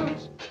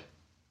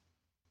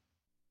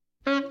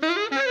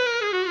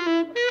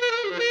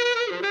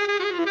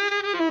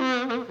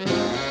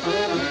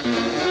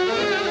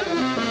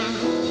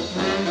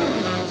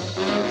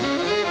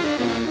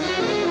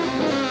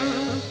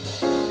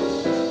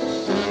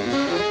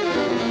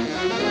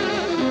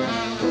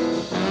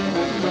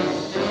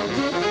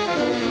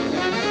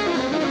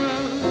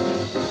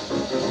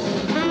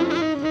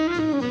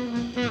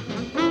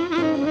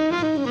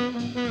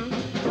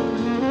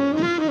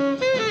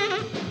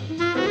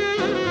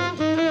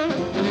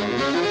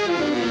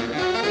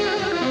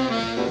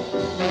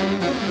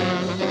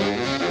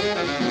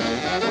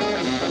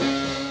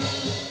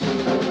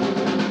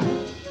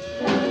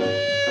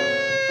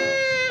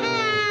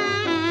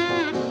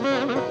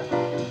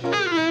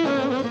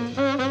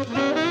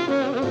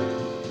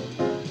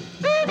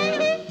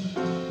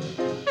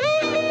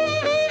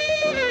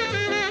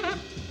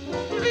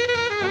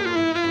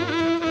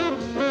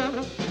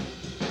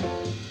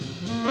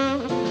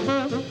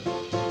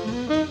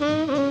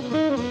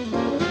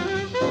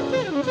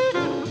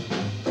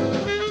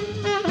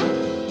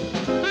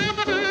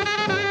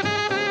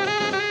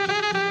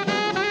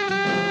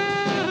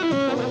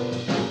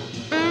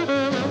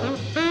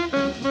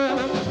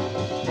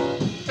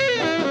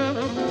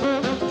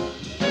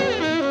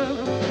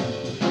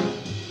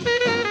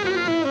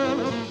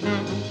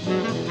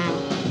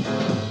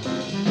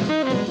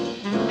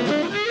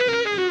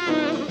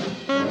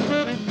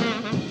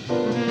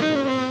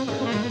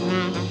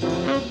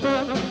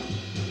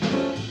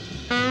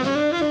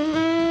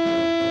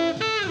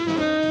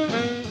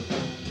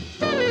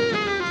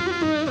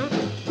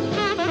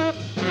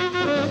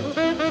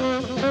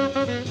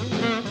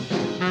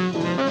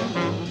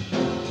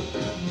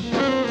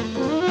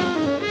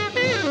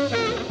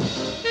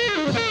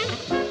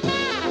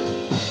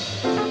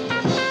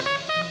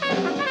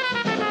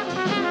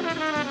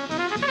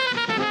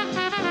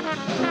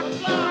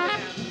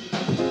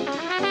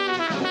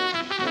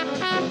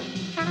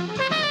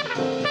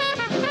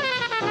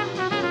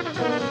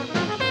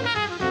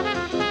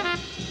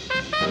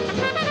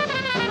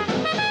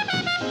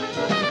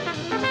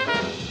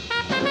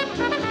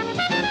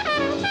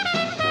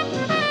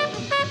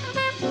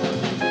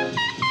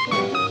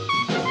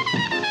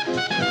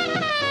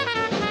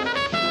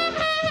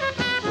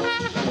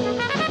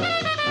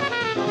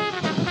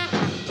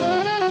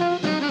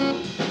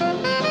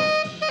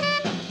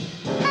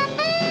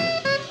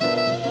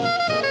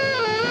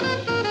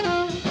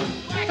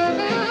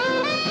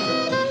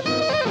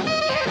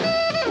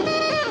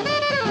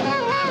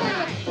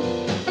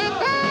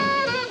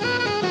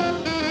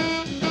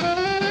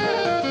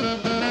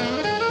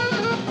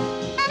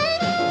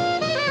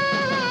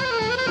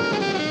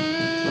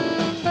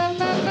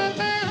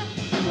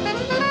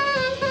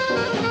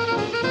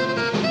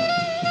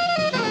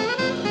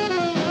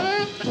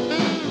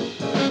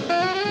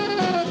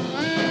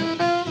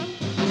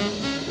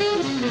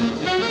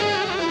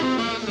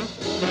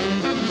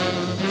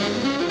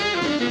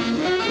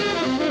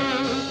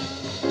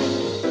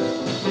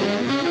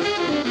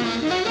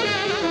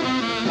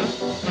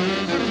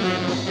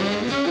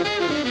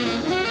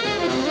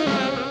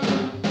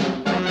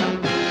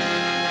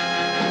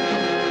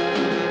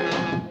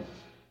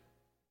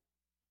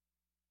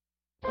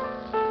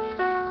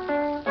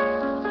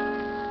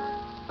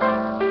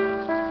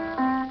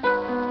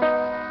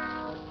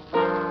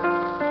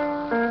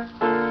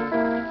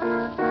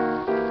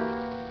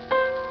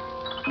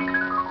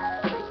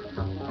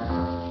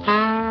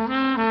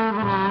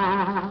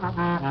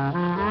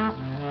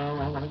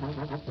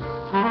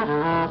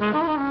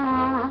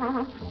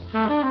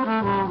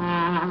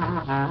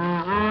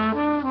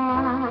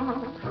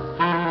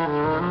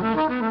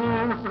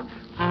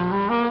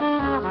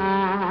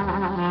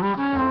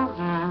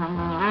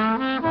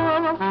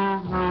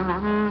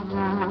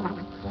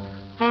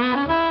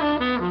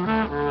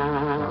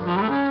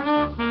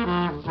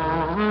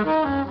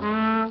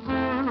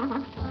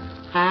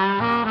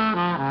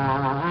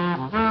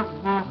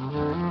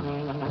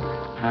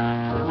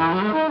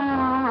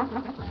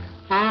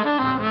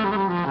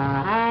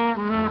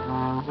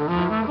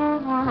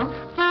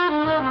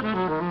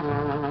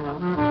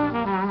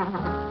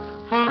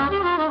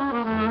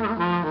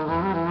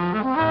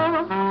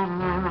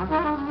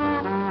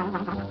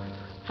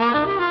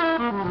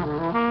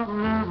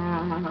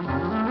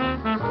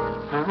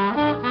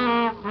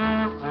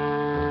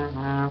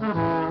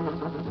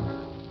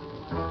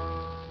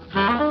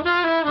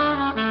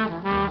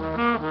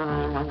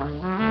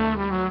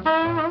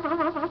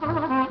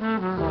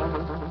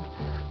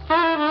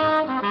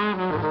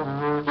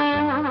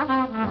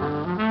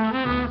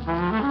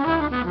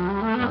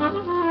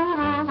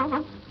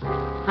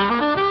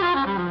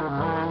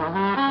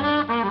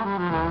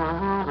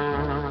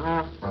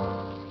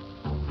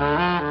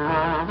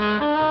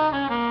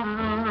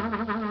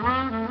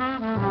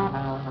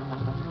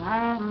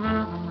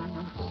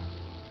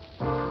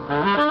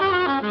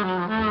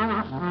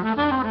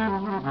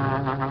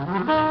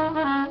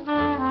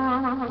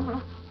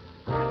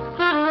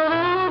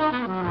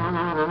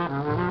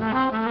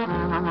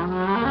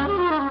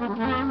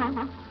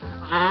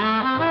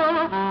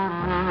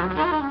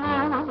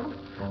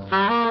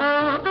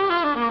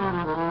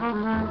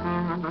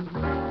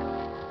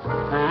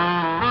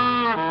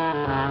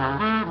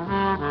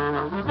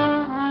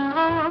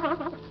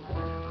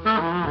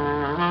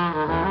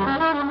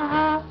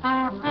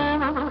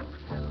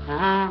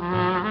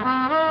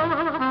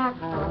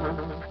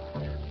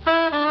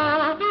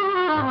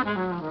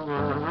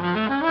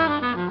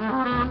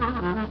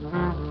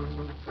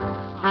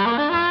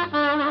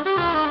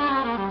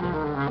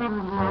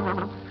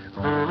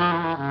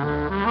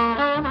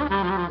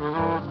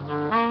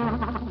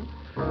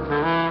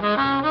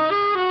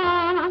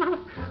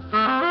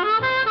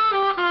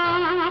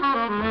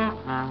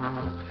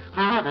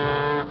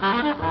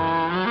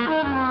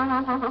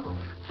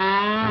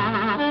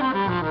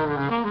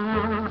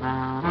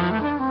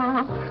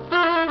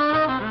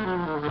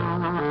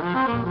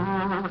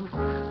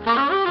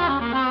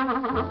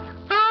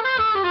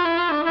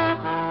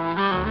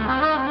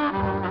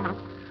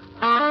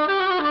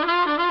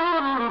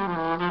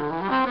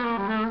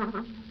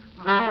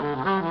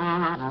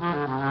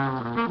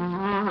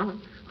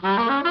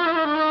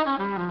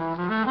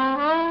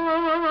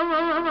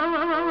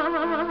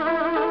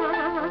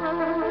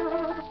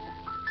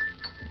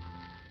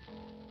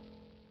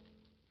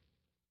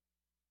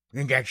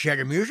 In that set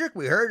of music,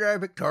 we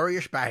heard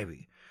Victoria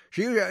Spivey.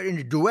 She was in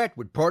a duet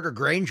with Porter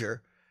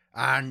Granger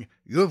on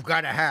You've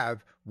Gotta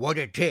Have What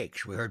It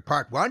Takes. We heard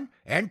part 1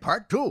 and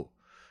part 2.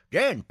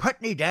 Then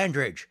Putney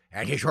Dandridge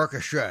and his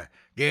orchestra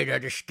did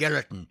The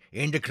Skeleton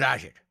in the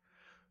Closet.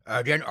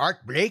 Then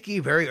Art Blakey,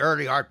 very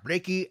early Art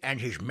Blakey and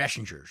his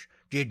Messengers,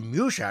 did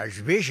Musa's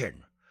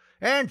Vision.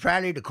 And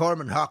finally the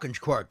Coleman Hawkins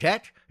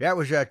Quartet, that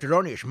was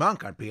Thelonious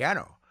Monk on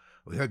piano.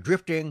 We heard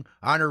Drifting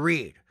on a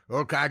Reed.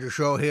 Old Codger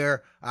Show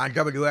here on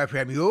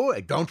WFMU.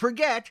 And don't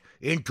forget,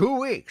 in 2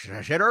 weeks, as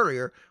I said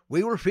earlier,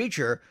 we will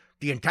feature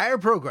the entire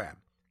program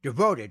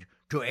devoted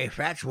to a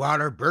Fats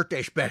Waller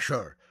birthday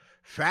special.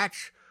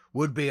 Fats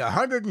would be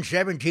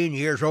 117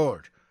 years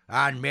old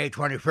on May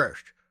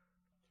 21st.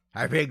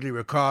 I vaguely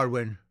recall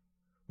when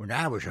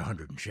I was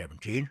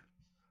 117.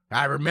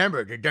 I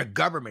remember that the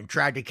government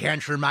tried to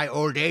cancel my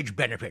old age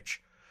benefits.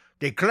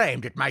 They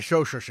claimed that my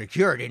Social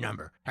Security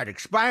number had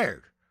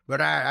expired. But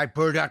I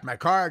pulled out my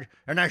card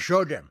and I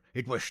showed them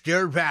it was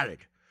still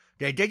valid.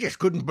 They just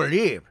couldn't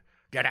believe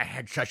that I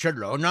had such a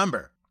low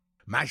number.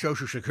 My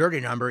Social Security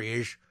number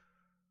is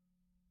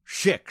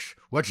 6.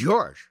 What's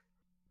yours?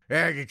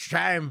 And it's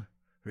time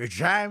for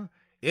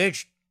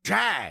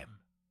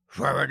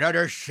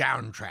another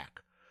soundtrack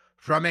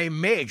from a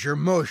major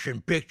motion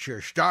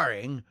picture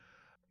starring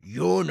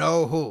you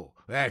know who.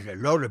 As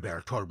Lola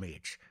Bear told me,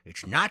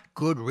 it's not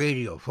good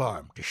radio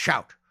form to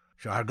shout.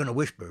 So I'm going to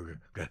whisper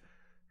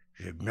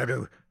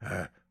another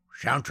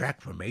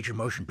soundtrack for major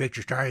motion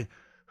picture starring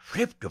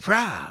Flip the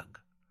Frog.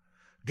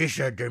 This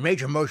the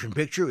major motion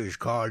picture is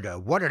called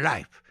What a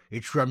Life.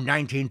 It's from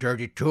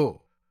 1932.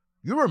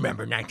 You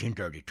remember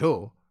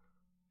 1932.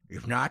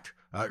 If not,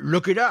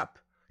 look it up.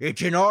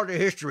 It's in all the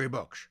history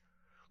books.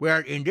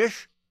 Where in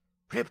this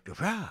Flip the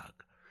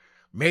Frog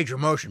major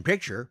motion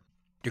picture,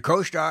 the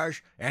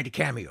co-stars and the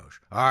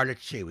cameos are,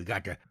 let's see, we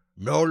got the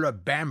Nola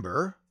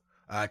Bamber,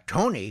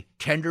 Tony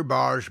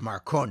Tenderballs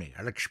Marconi.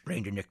 I'll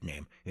explain the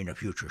nickname in a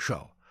future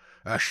show.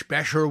 A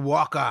special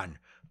walk-on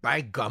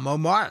by Gummo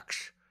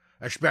Marx.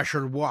 A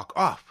special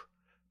walk-off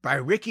by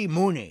Ricky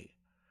Mooney.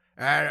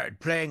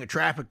 Playing a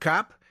traffic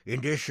cop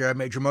in this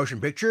major motion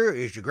picture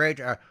is the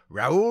great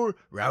Raoul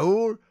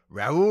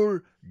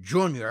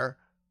Jr.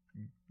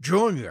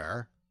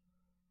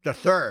 the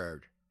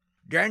Third.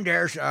 Then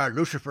there's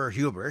Lucifer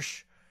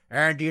Hubris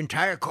and the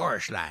entire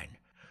chorus line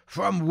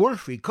from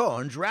Wolfie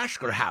Cohen's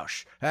Rascal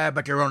House,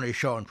 but they're only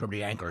shown from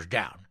the ankles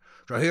down.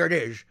 So here it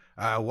is,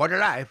 What a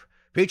Life,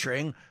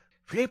 featuring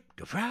Flip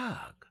the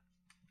Frog.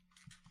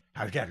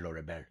 How's that,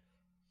 Lola Bell?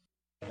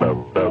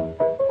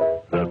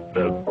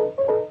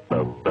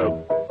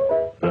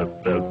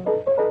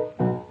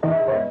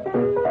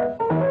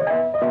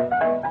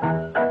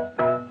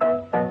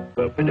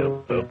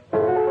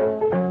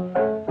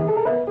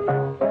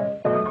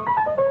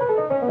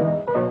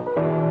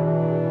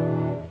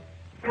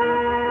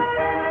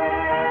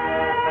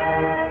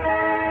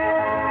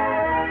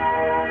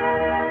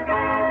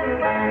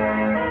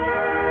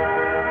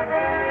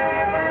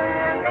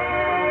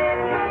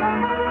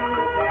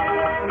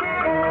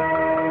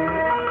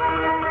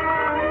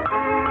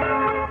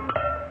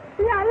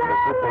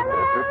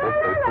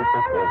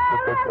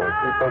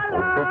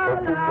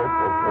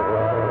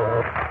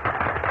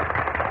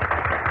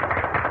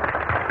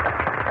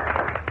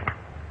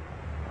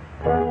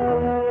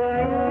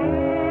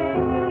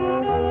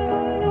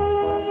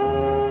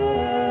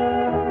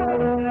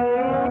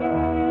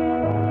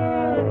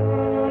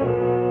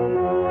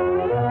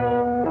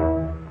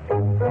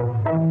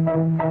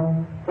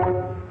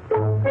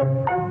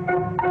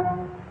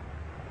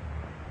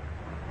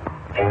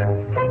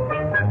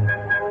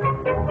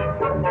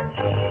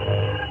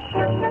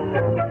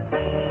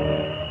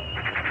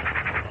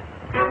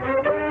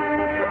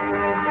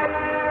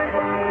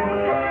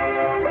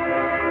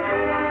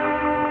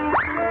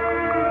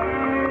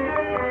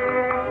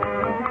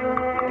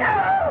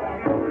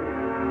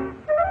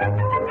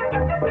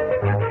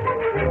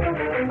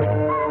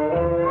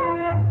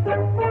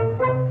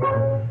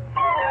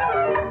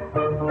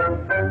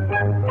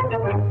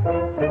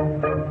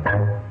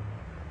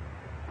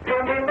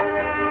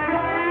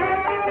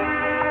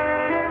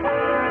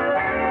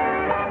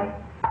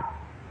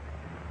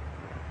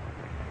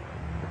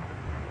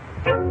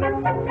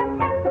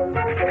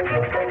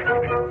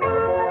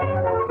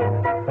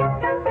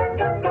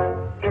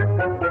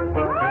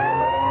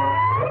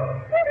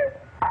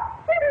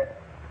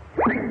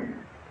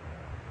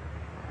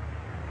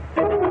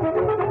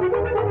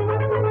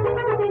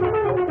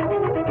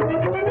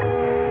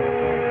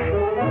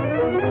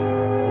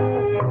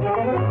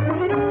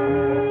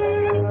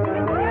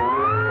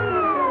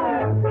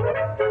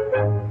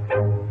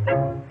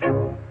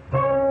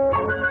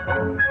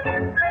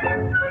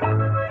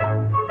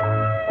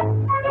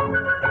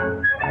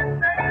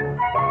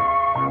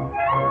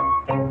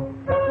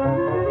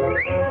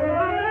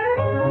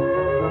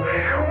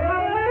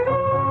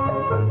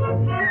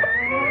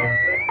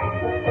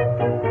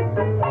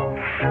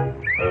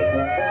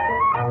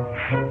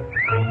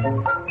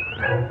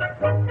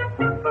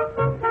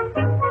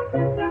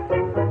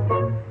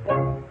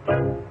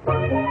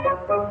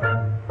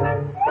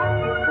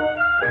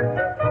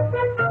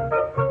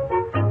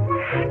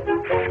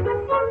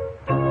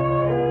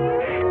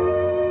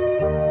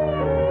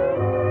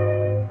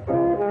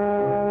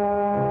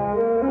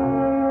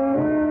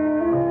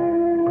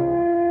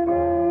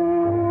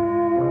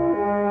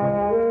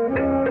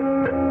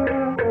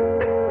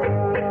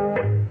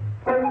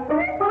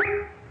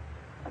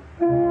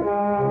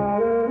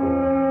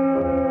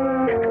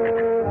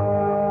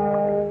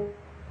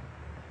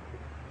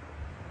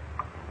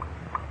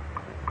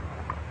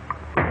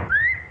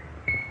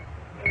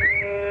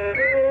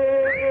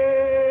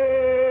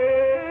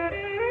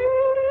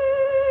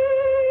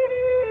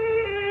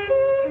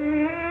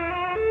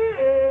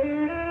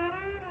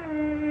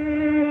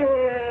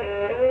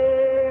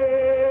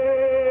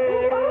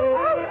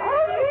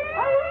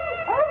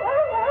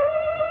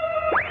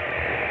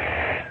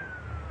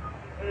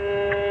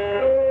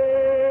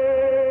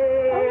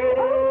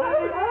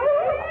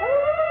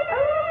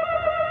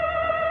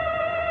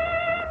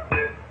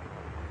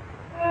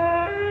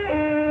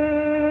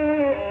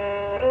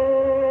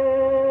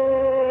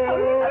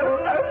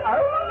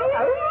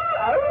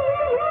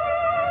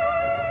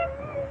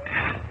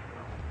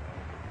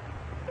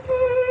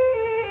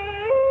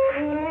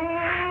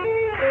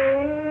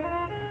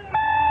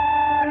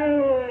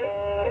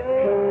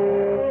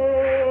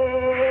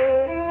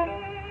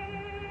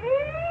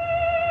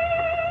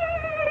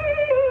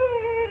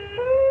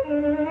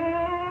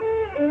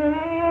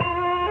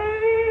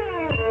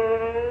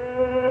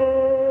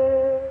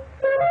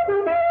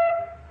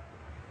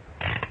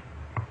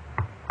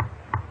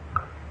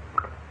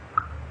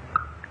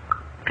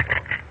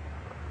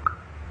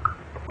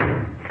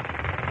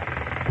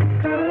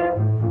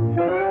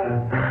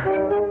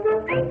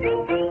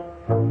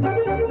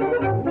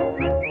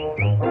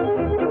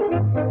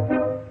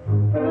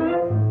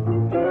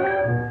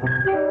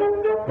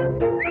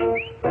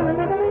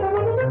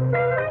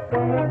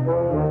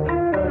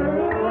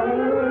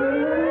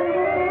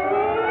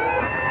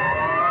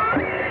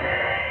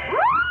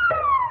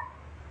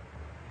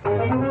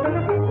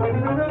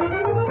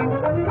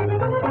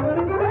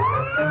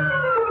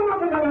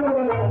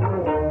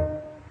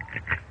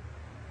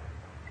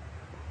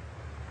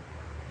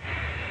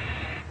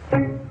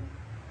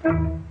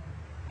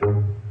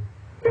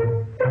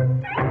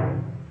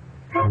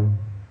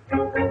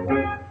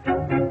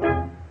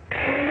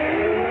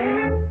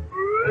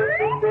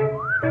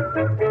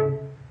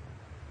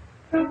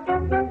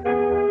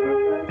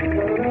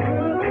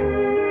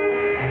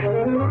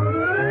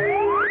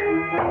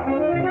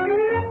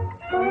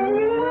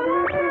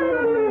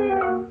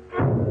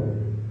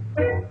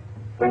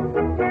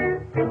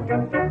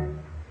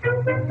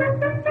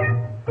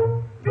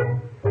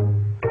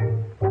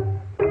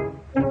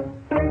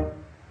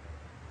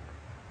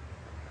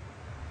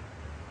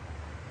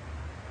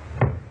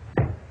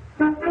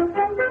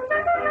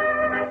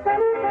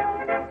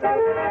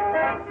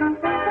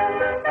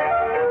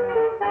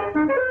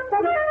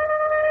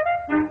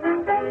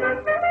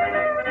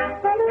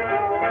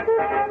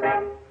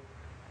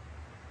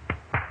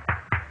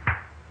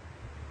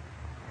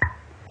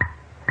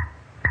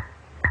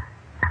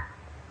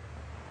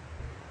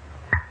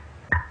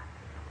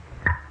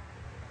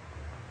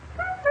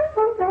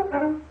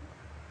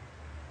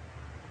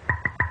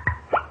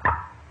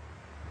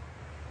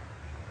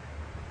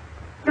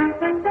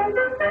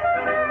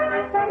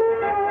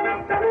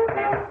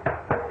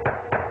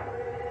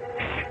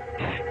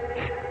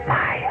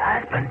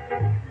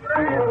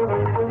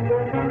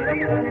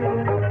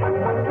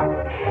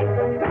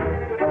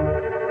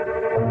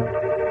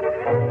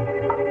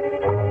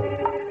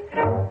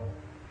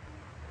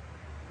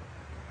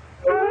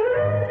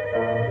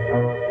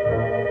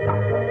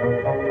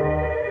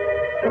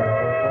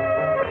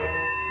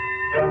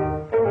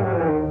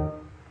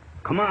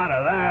 Come out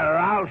of there or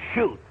I'll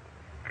shoot.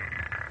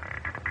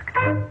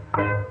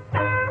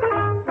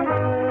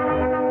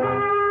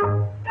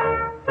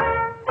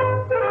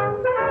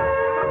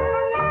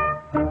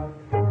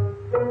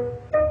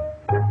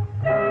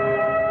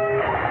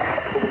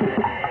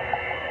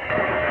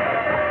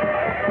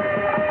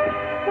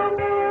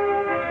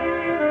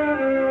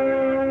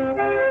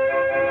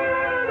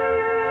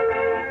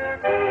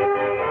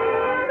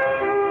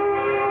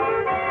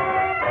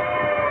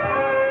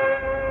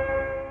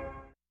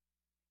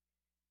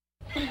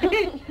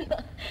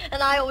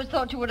 And I always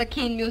thought you were a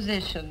keen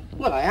musician.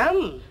 Well, I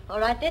am. All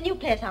right, then you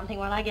play something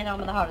while I get on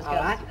with the horoscopes.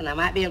 All right, and I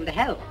might be able to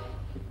help.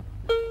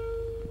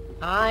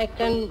 I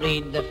can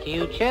read the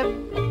future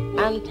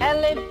and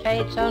tell if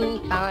fate's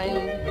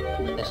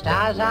unkind. The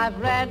stars I've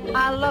read,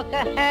 I look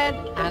ahead,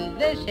 and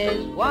this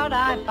is what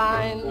I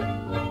find.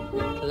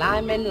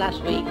 Climbing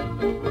last week,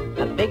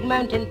 a big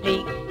mountain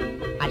peak,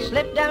 I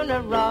slipped down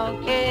a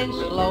rocky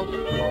slope.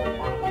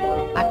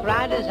 I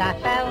cried as I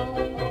fell,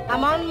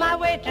 I'm on my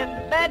way to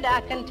bed,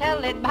 I can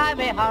tell it by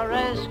my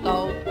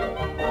horoscope.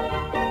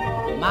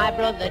 My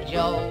brother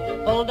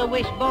Joe pulled a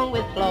wishbone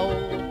with Flo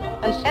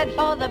and said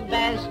for the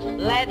best,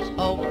 let's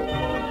hope.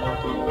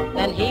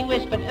 Then he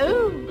whispered,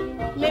 ooh,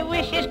 me wish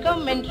wish is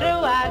coming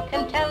true, I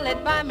can tell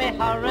it by my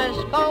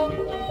horoscope.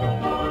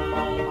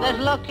 There's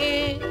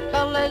lucky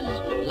colors,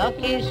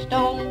 lucky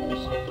stones,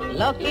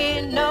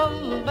 lucky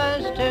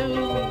numbers too.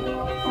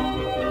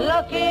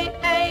 Lucky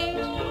 8,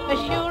 as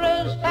sure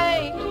as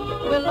fate,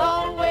 will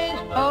always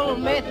pull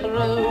me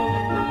through.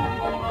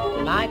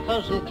 My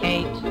cousin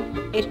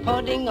Kate is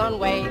putting on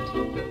weight.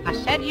 I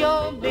said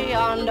you're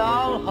beyond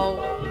all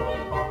hope.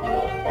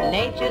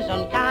 Nature's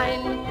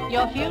unkind,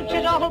 your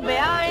future's all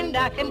behind.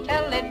 I can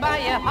tell it by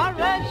your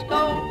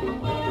horoscope.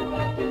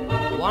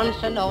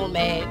 Once an old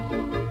maid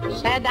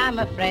said I'm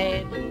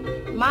afraid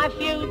my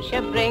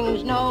future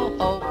brings no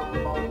hope.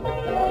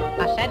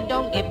 I said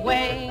don't give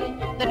way,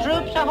 the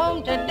troops are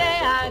home today.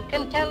 I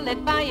can tell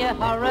it by your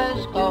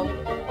horoscope.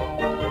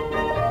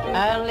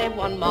 Early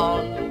one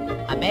morn,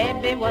 a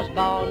baby was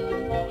born.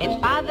 Its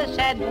father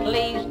said,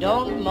 please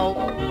don't mope.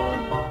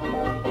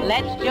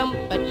 Let's jump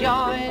for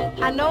joy.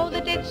 I know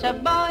that it's a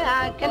boy.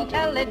 I can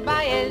tell it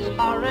by his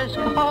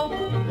horoscope.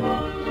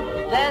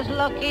 There's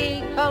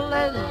lucky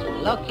colors,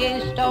 lucky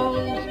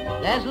stones.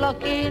 There's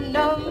lucky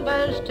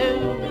numbers too.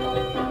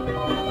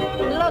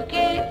 Lucky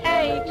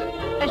 8,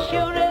 as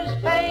sure as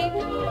fate,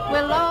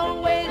 will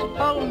always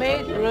pull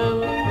me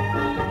through.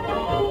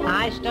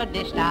 I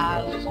study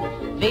stars,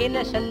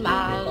 Venus and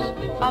Mars.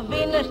 For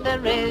Venus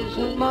there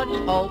isn't much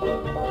hope.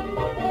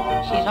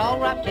 She's all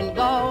wrapped in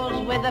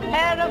gauze with a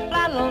pair of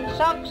flannel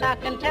socks. I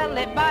can tell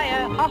it by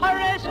her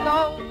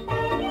horoscope.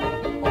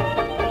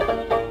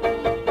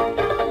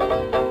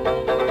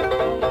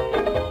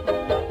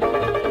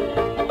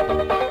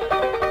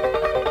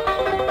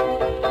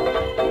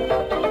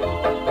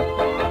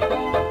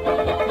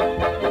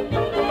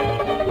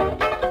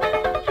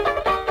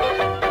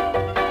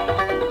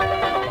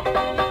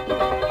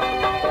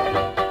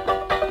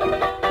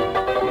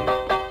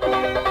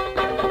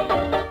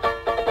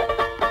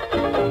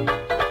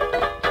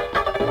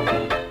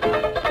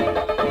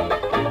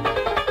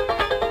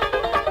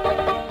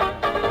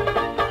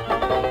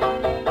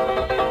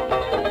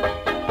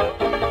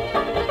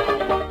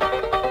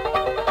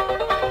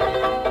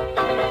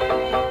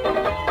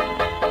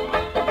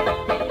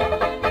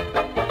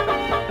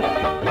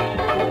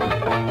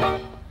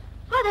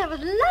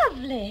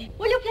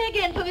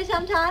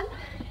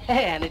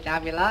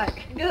 Anytime you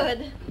like.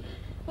 Good.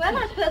 Well,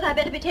 I suppose I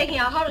better be taking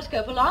our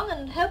horoscope along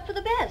and hope for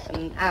the best.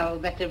 And I'll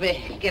better be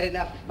getting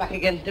up back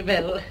again to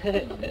Bill.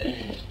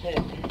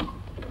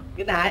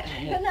 Good night.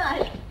 Good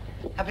night.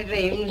 Happy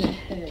dreams.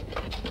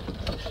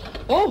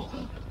 Oh!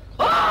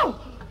 Oh!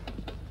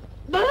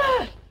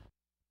 Blah!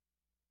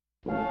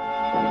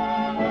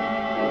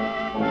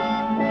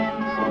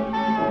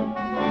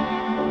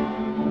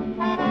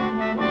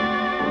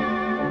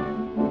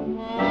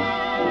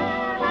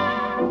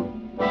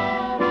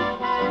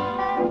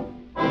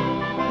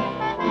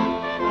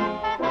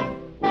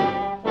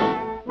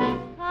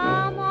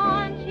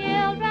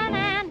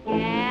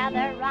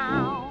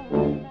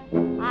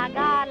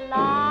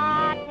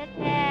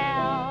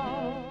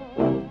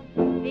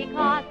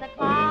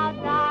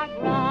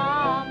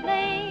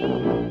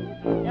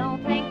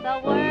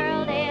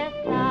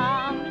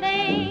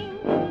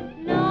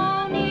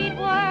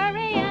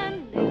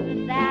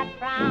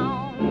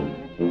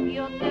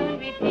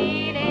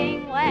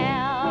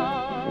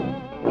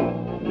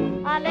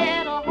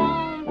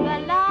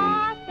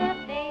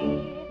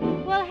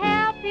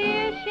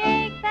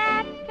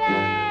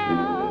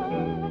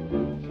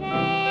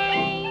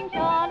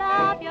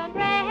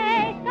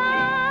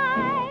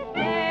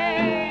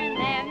 Turn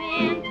them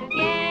into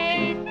gay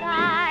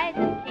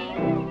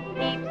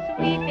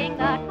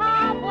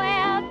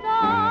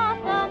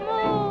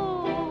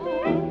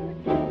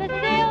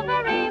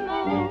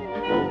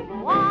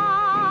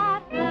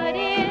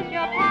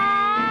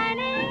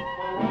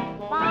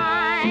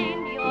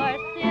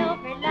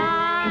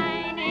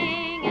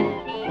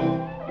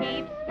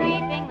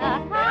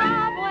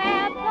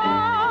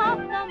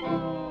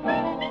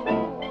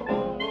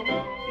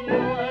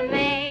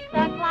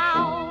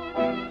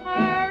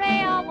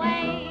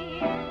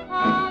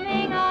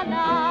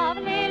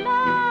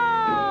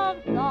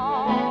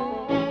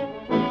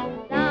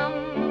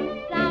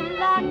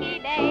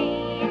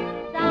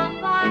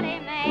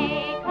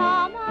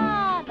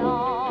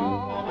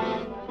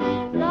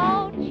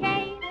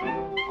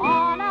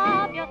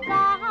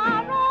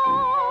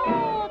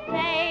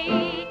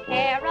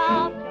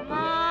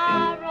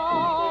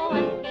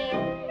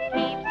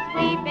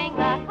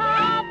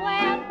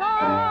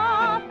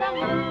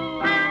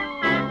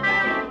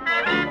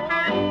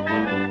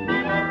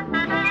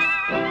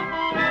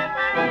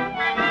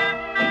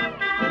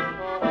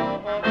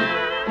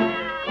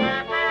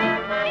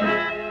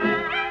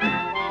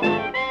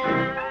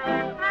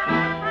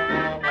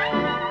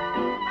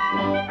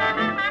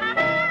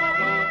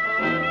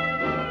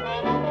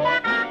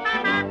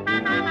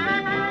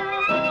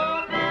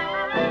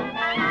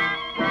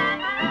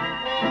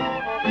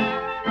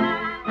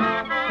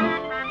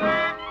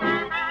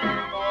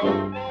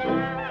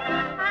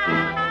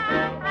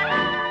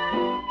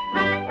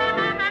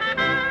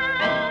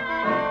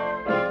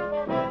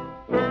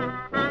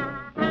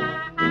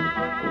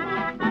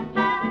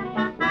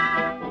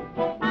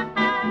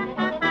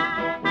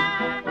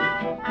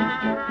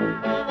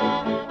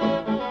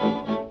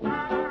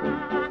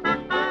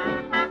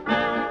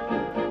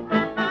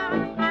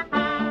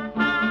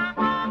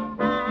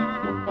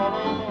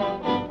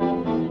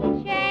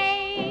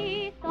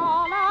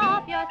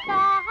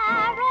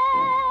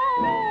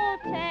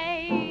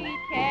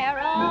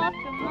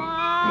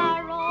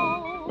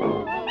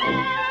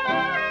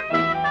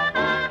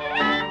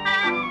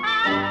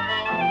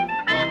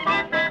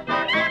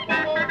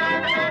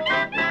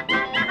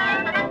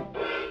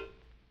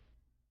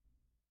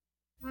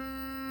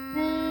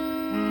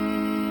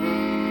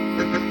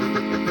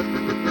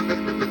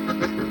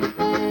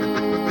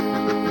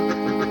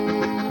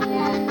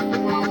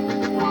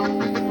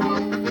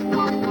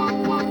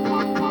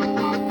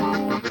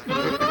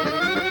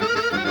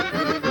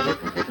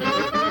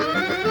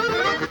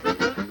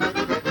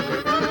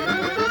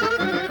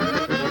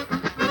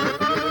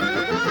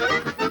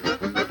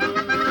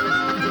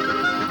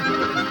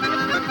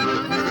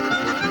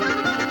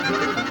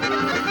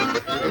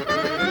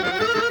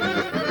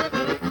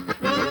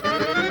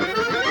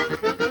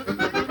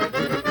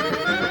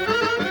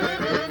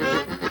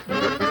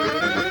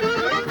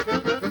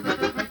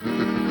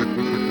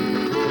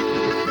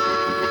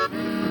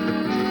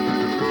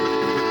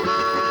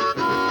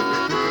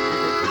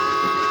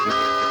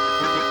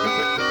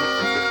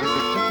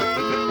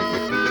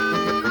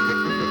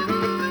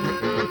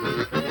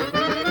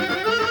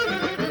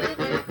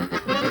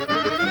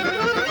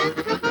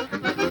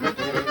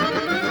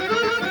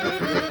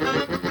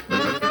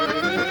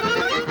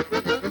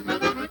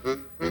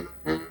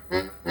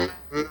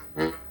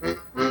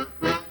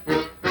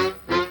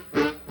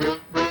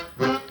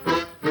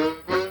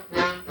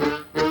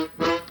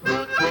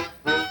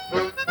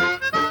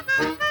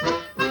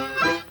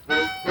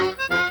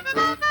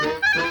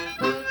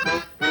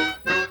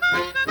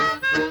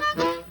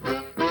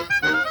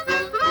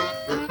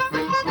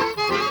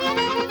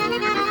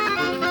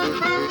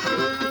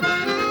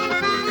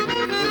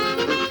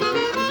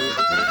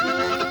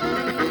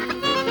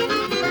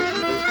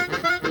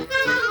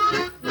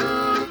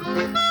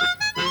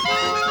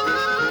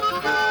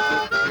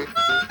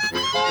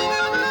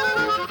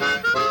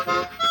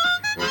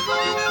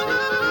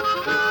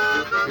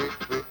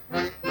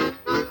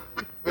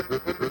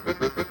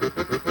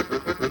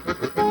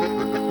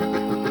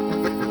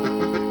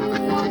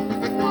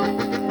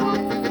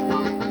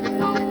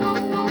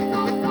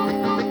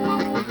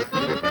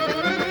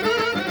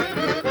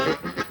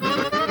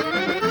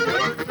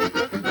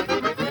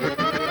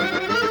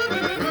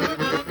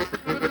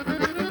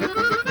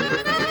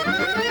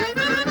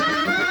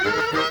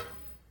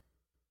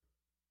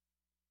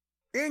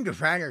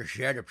final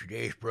set of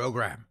today's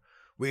program.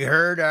 We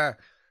heard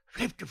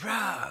Flip the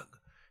Frog,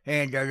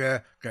 and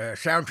the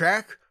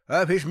soundtrack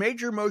of his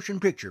major motion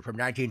picture from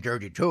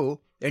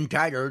 1932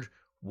 entitled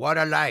What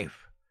a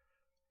Life.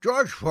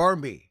 George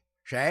Formby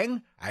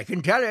sang I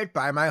Can Tell It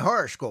by My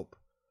Horoscope.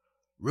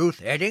 Ruth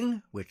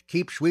Edding with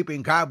Keep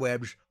Sweeping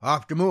Cobwebs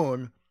Off the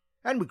Moon.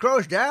 And we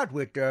closed out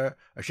with a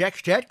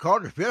sextet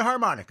called the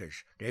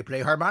Philharmonicas. They play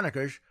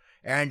harmonicas,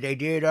 and they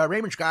did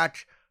Raymond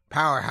Scott's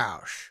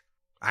Powerhouse.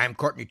 I'm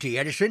Courtney T.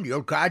 Edison, the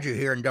old codger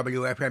here in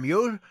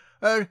WFMU.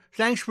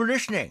 Thanks for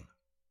listening.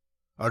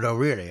 Although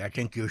really, I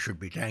think you should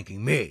be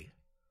thanking me.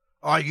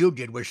 All you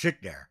did was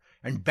sit there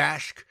and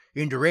bask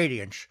in the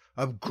radiance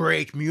of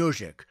great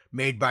music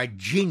made by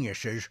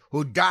geniuses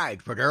who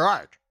died for their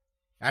art.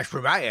 As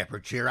for my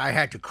efforts here, I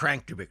had to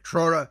crank the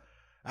Victrola.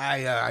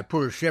 I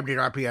pulled 70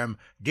 RPM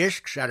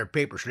discs out of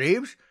paper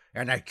sleeves,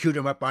 and I queued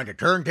them up on the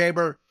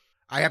turntable.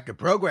 I have to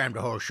program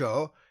the whole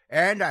show,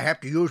 and I have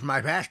to use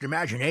my vast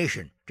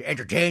imagination to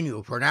entertain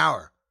you for an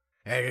hour,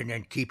 and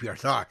then keep your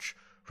thoughts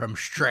from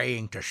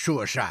straying to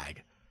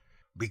suicide.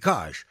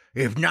 Because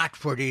if not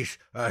for these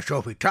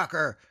Sophie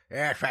Tucker,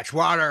 Fats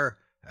Waller,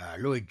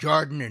 Louis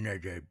Jordan, and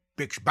the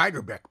Bix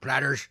Beiderbecke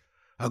platters,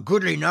 a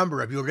goodly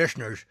number of you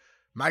listeners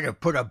might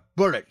have put a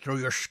bullet through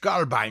your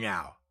skull by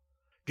now.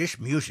 This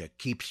music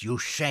keeps you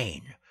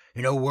sane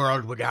in a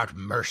world without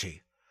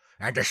mercy,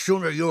 and the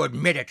sooner you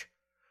admit it,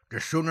 the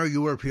sooner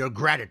you will feel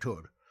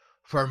gratitude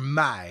for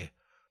my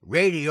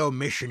radio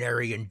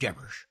missionary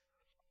endeavors.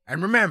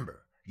 And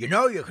remember, you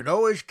know you can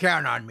always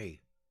count on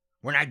me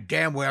when I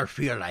damn well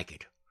feel like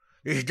it.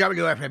 This is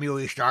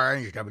WFMU East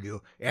Orange,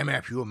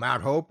 WMFU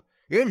Mount Hope,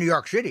 in New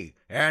York City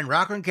and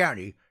Rockland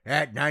County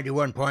at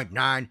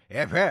 91.9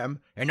 FM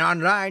and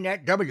online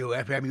at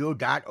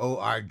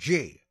WFMU.org.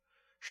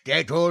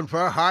 Stay tuned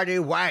for Hardy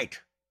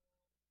White.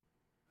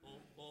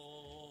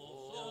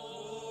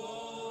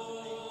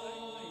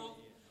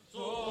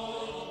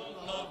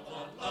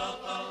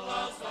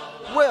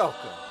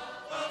 Welcome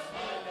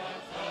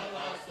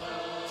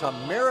to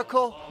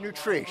Miracle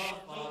Nutrition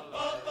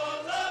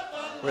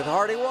with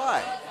Hardy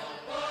White.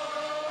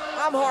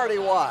 I'm Hardy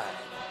White.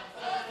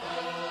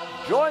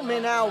 Join me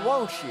now,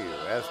 won't you,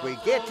 as we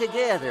get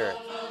together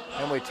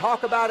and we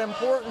talk about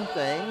important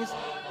things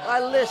by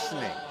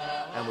listening,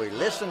 and we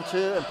listen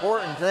to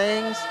important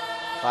things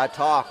by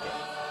talking,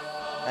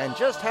 and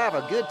just have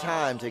a good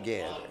time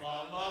together.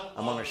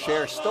 I'm going to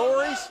share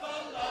stories,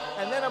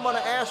 and then I'm going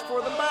to ask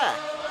for them back,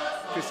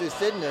 because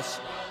this isn't a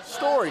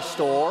story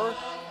store,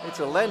 it's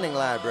a lending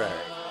library.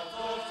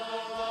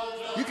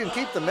 You can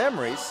keep the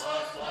memories.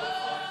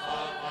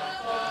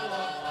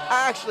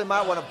 I actually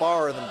might want to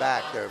borrow them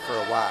back there for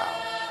a while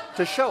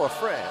to show a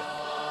friend.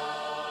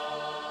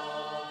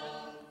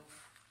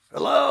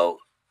 Hello?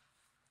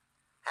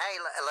 Hey,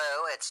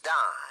 Lou, it's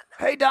Don.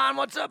 Hey, Don,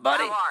 what's up,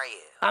 buddy? How are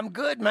you? I'm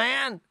good,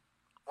 man.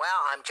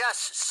 Well, I'm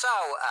just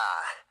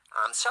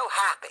I'm so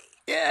happy.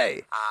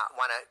 Yay.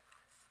 Want to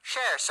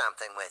share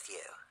something with you.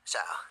 So,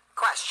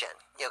 question,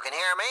 you can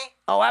hear me?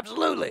 Oh,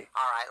 absolutely.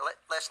 All right,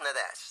 listen to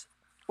this.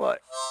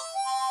 What?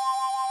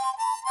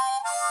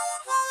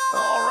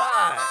 All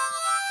right.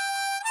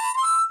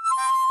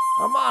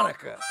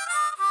 Harmonica.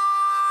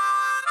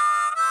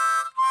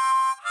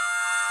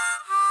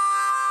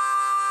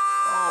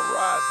 All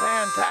right,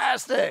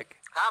 fantastic.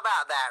 How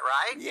about that,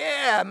 right?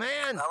 Yeah,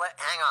 man. Well,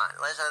 hang on,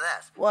 listen to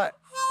this. What?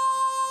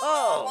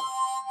 Oh.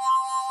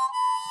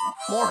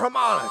 More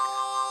harmonica.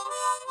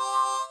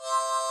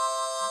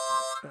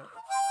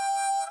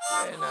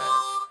 Very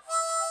nice.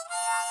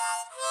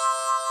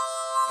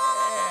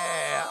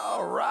 Yeah,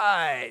 all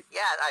right.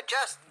 Yeah, I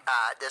just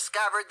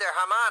discovered their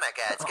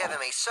harmonica. It's given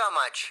me so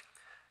much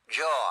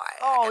joy.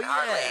 Oh, I can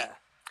hardly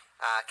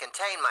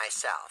contain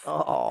myself.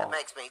 Oh. It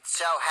makes me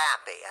so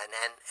happy. And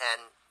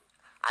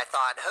I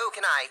thought, who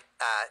can I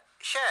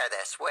share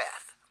this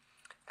with?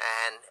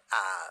 And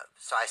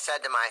so I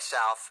said to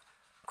myself,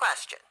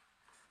 question,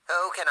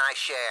 who can I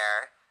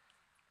share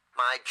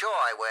my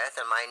joy with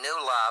and my new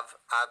love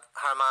of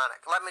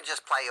harmonic? Let me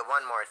just play you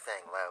one more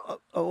thing,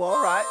 Lou. Oh,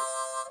 all right.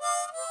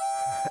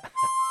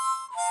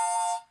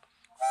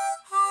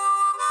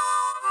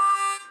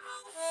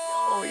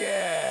 Oh,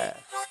 yeah.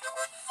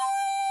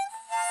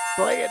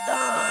 Play it,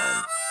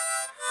 Don.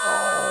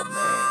 Oh,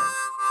 man.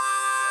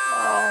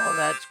 Oh,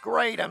 that's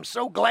great. I'm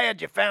so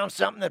glad you found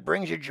something that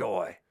brings you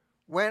joy.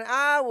 When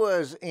I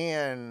was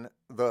in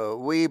the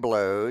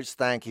Weeblos,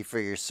 thank you for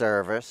your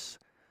service,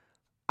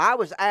 I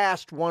was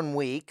asked one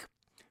week,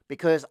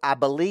 because I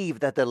believe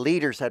that the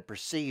leaders had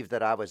perceived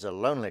that I was a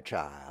lonely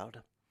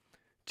child,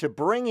 to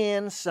bring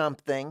in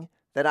something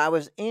that I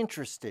was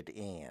interested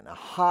in, a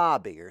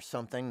hobby or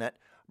something that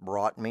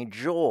brought me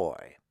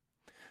joy.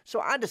 So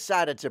I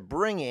decided to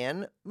bring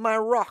in my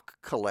rock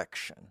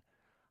collection.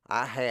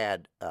 I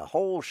had a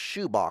whole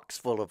shoebox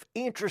full of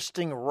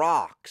interesting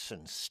rocks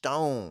and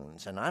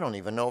stones, and I don't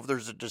even know if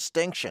there's a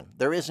distinction.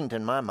 There isn't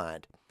in my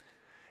mind.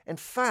 In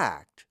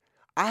fact,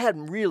 I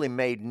had really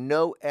made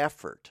no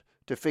effort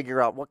to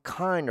figure out what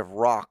kind of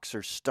rocks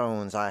or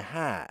stones I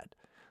had.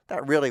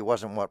 That really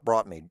wasn't what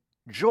brought me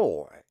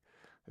joy.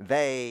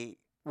 they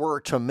were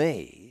to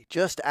me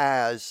just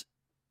as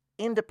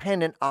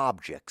independent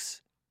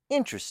objects,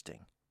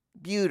 interesting,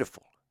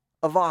 beautiful,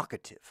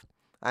 evocative.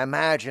 I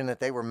imagine that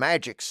they were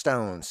magic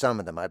stones, some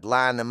of them. I'd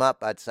line them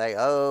up. I'd say,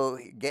 oh,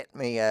 get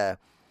me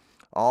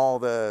all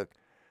the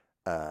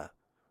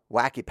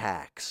wacky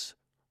packs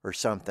or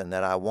something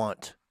that I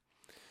want.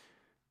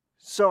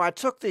 So I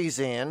took these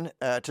in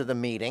to the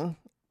meeting.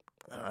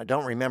 I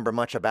don't remember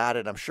much about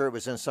it. I'm sure it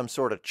was in some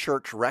sort of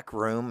church rec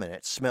room, and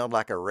it smelled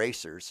like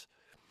erasers.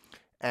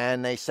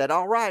 And they said,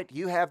 all right,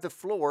 you have the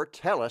floor.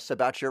 Tell us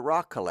about your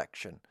rock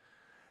collection.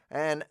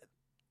 And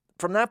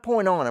from that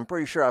point on, I'm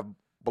pretty sure I've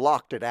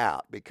blocked it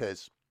out,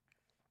 because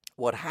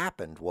what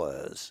happened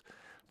was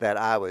that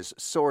I was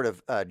sort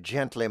of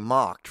gently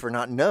mocked for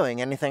not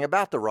knowing anything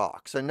about the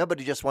rocks. And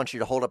nobody just wants you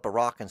to hold up a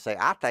rock and say,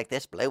 I think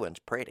this blue one's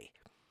pretty.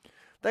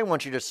 They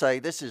want you to say,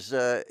 this is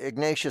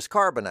igneous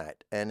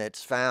carbonate, and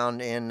it's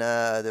found in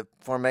the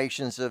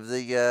formations of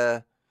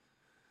the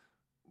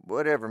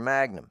whatever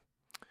magnum.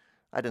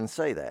 I didn't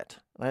say that.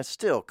 I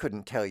still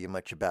couldn't tell you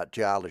much about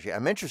geology.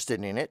 I'm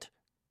interested in it,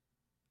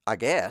 I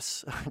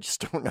guess. I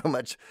just don't know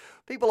much.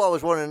 People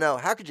always want to know,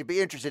 how could you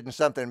be interested in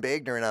something and be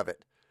ignorant of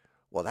it?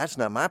 Well, that's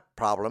not my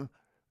problem,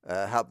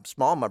 how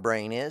small my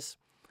brain is.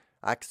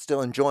 I can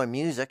still enjoy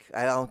music.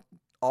 I don't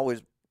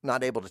always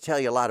not able to tell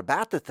you a lot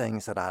about the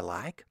things that I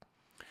like.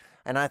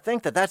 And I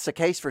think that that's the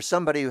case for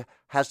somebody who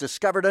has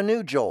discovered a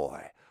new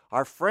joy.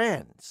 Our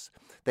friends,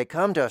 they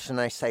come to us and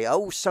they say,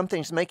 oh,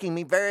 something's making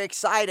me very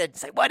excited.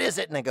 Say, what is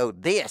it? And they go,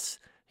 this.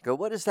 You go,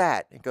 what is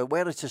that? You go,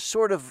 well, it's a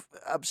sort of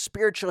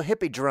spiritual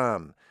hippie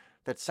drum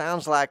that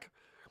sounds like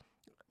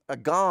a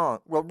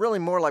gong. Well, really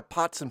more like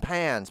pots and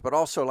pans, but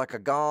also like a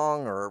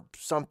gong or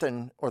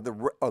something, or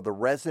the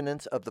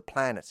resonance of the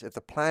planets. If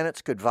the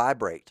planets could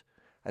vibrate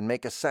and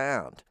make a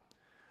sound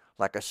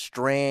like a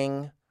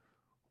string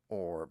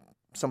or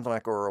something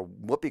like, or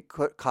a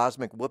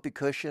cosmic whoopee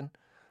cushion,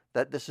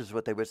 that this is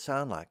what they would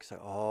sound like. So,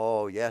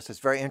 oh, yes, it's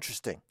very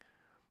interesting.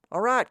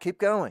 All right, keep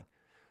going.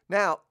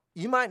 Now,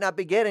 you might not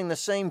be getting the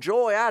same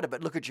joy out of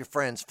it. Look at your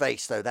friend's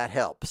face, though. That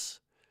helps.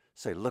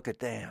 Say, look at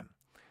them.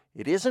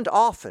 It isn't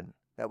often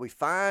that we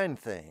find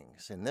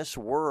things in this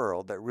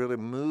world that really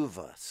move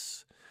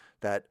us,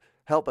 that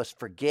help us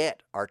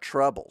forget our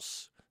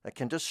troubles, that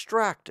can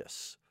distract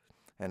us.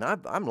 And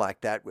I'm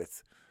like that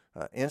with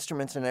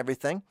instruments and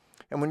everything.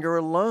 And when you're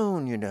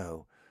alone, you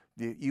know,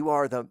 you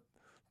are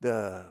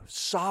the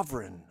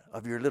sovereign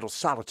of your little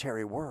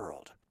solitary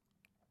world.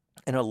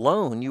 And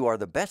alone, you are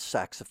the best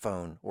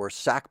saxophone or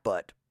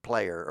sackbut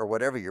player or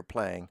whatever you're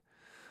playing,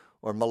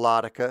 or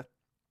melodica,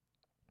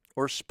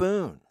 or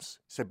spoons.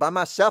 So by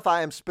myself,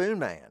 I am Spoon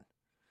Man.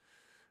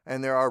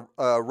 And there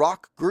are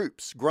rock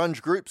groups,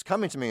 grunge groups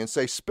coming to me and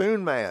say,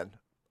 Spoon Man,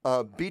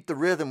 beat the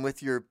rhythm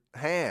with your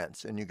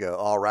hands. And you go,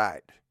 all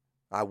right,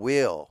 I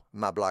will,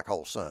 my black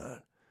hole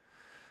son.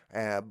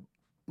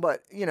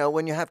 But, you know,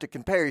 when you have to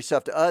compare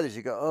yourself to others,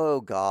 you go,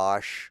 oh,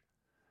 gosh,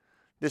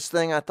 this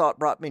thing I thought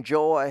brought me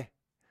joy.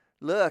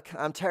 Look,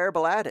 I'm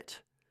terrible at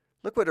it.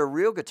 Look what a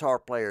real guitar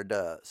player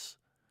does.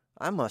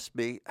 I must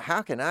be.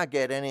 How can I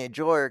get any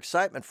joy or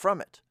excitement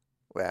from it?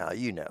 Well,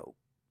 you know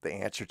the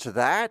answer to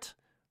that.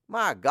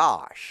 My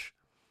gosh.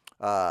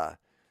 You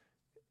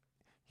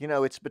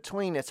know,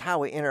 it's how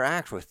we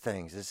interact with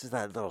things. This is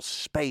that little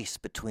space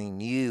between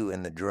you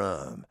and the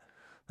drum.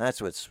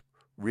 That's what's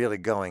really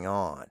going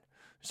on.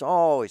 There's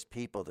always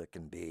people that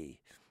can be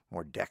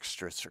more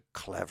dexterous or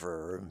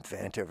clever or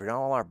inventive. And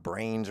all our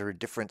brains are a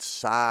different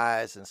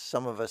size, and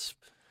some of us,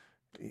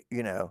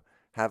 you know,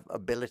 have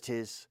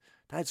abilities.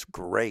 That's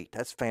great.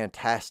 That's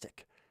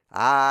fantastic.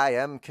 I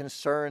am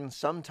concerned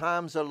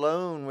sometimes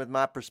alone with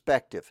my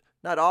perspective.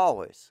 Not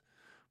always.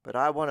 But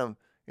I want to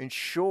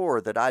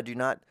ensure that I do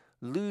not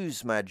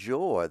lose my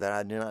joy, that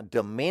I do not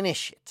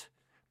diminish it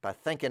by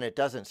thinking it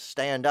doesn't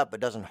stand up,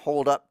 it doesn't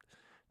hold up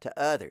to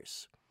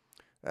others.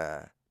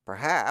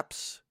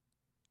 Perhaps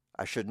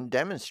I shouldn't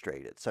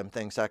demonstrate it. Some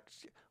things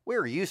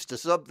we're used to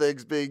some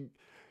things being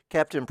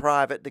kept in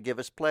private to give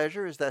us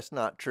pleasure. Is that's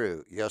not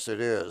true? Yes,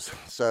 it is.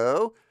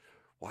 So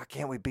why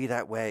can't we be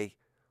that way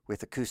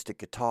with acoustic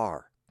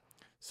guitar?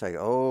 Say,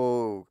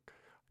 oh,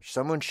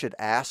 someone should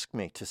ask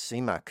me to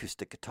see my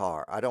acoustic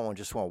guitar. I don't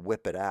just want to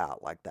whip it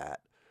out like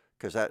that,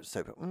 because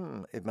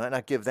it might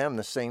not give them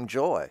the same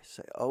joy.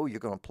 Say, oh, you're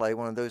going to play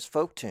one of those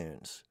folk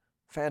tunes.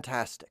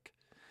 Fantastic.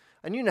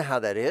 And you know how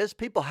that is.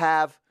 People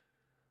have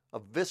a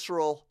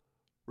visceral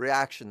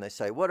reaction. They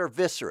say, what are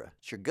viscera?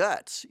 It's your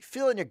guts. You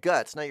feel in your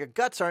guts. Now, your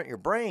guts aren't your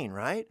brain,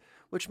 right?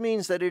 Which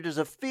means that it is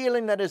a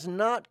feeling that is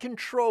not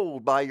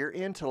controlled by your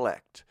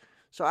intellect.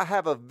 So I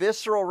have a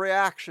visceral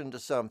reaction to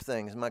some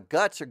things. My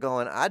guts are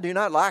going, I do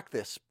not like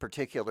this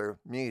particular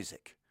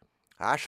music. I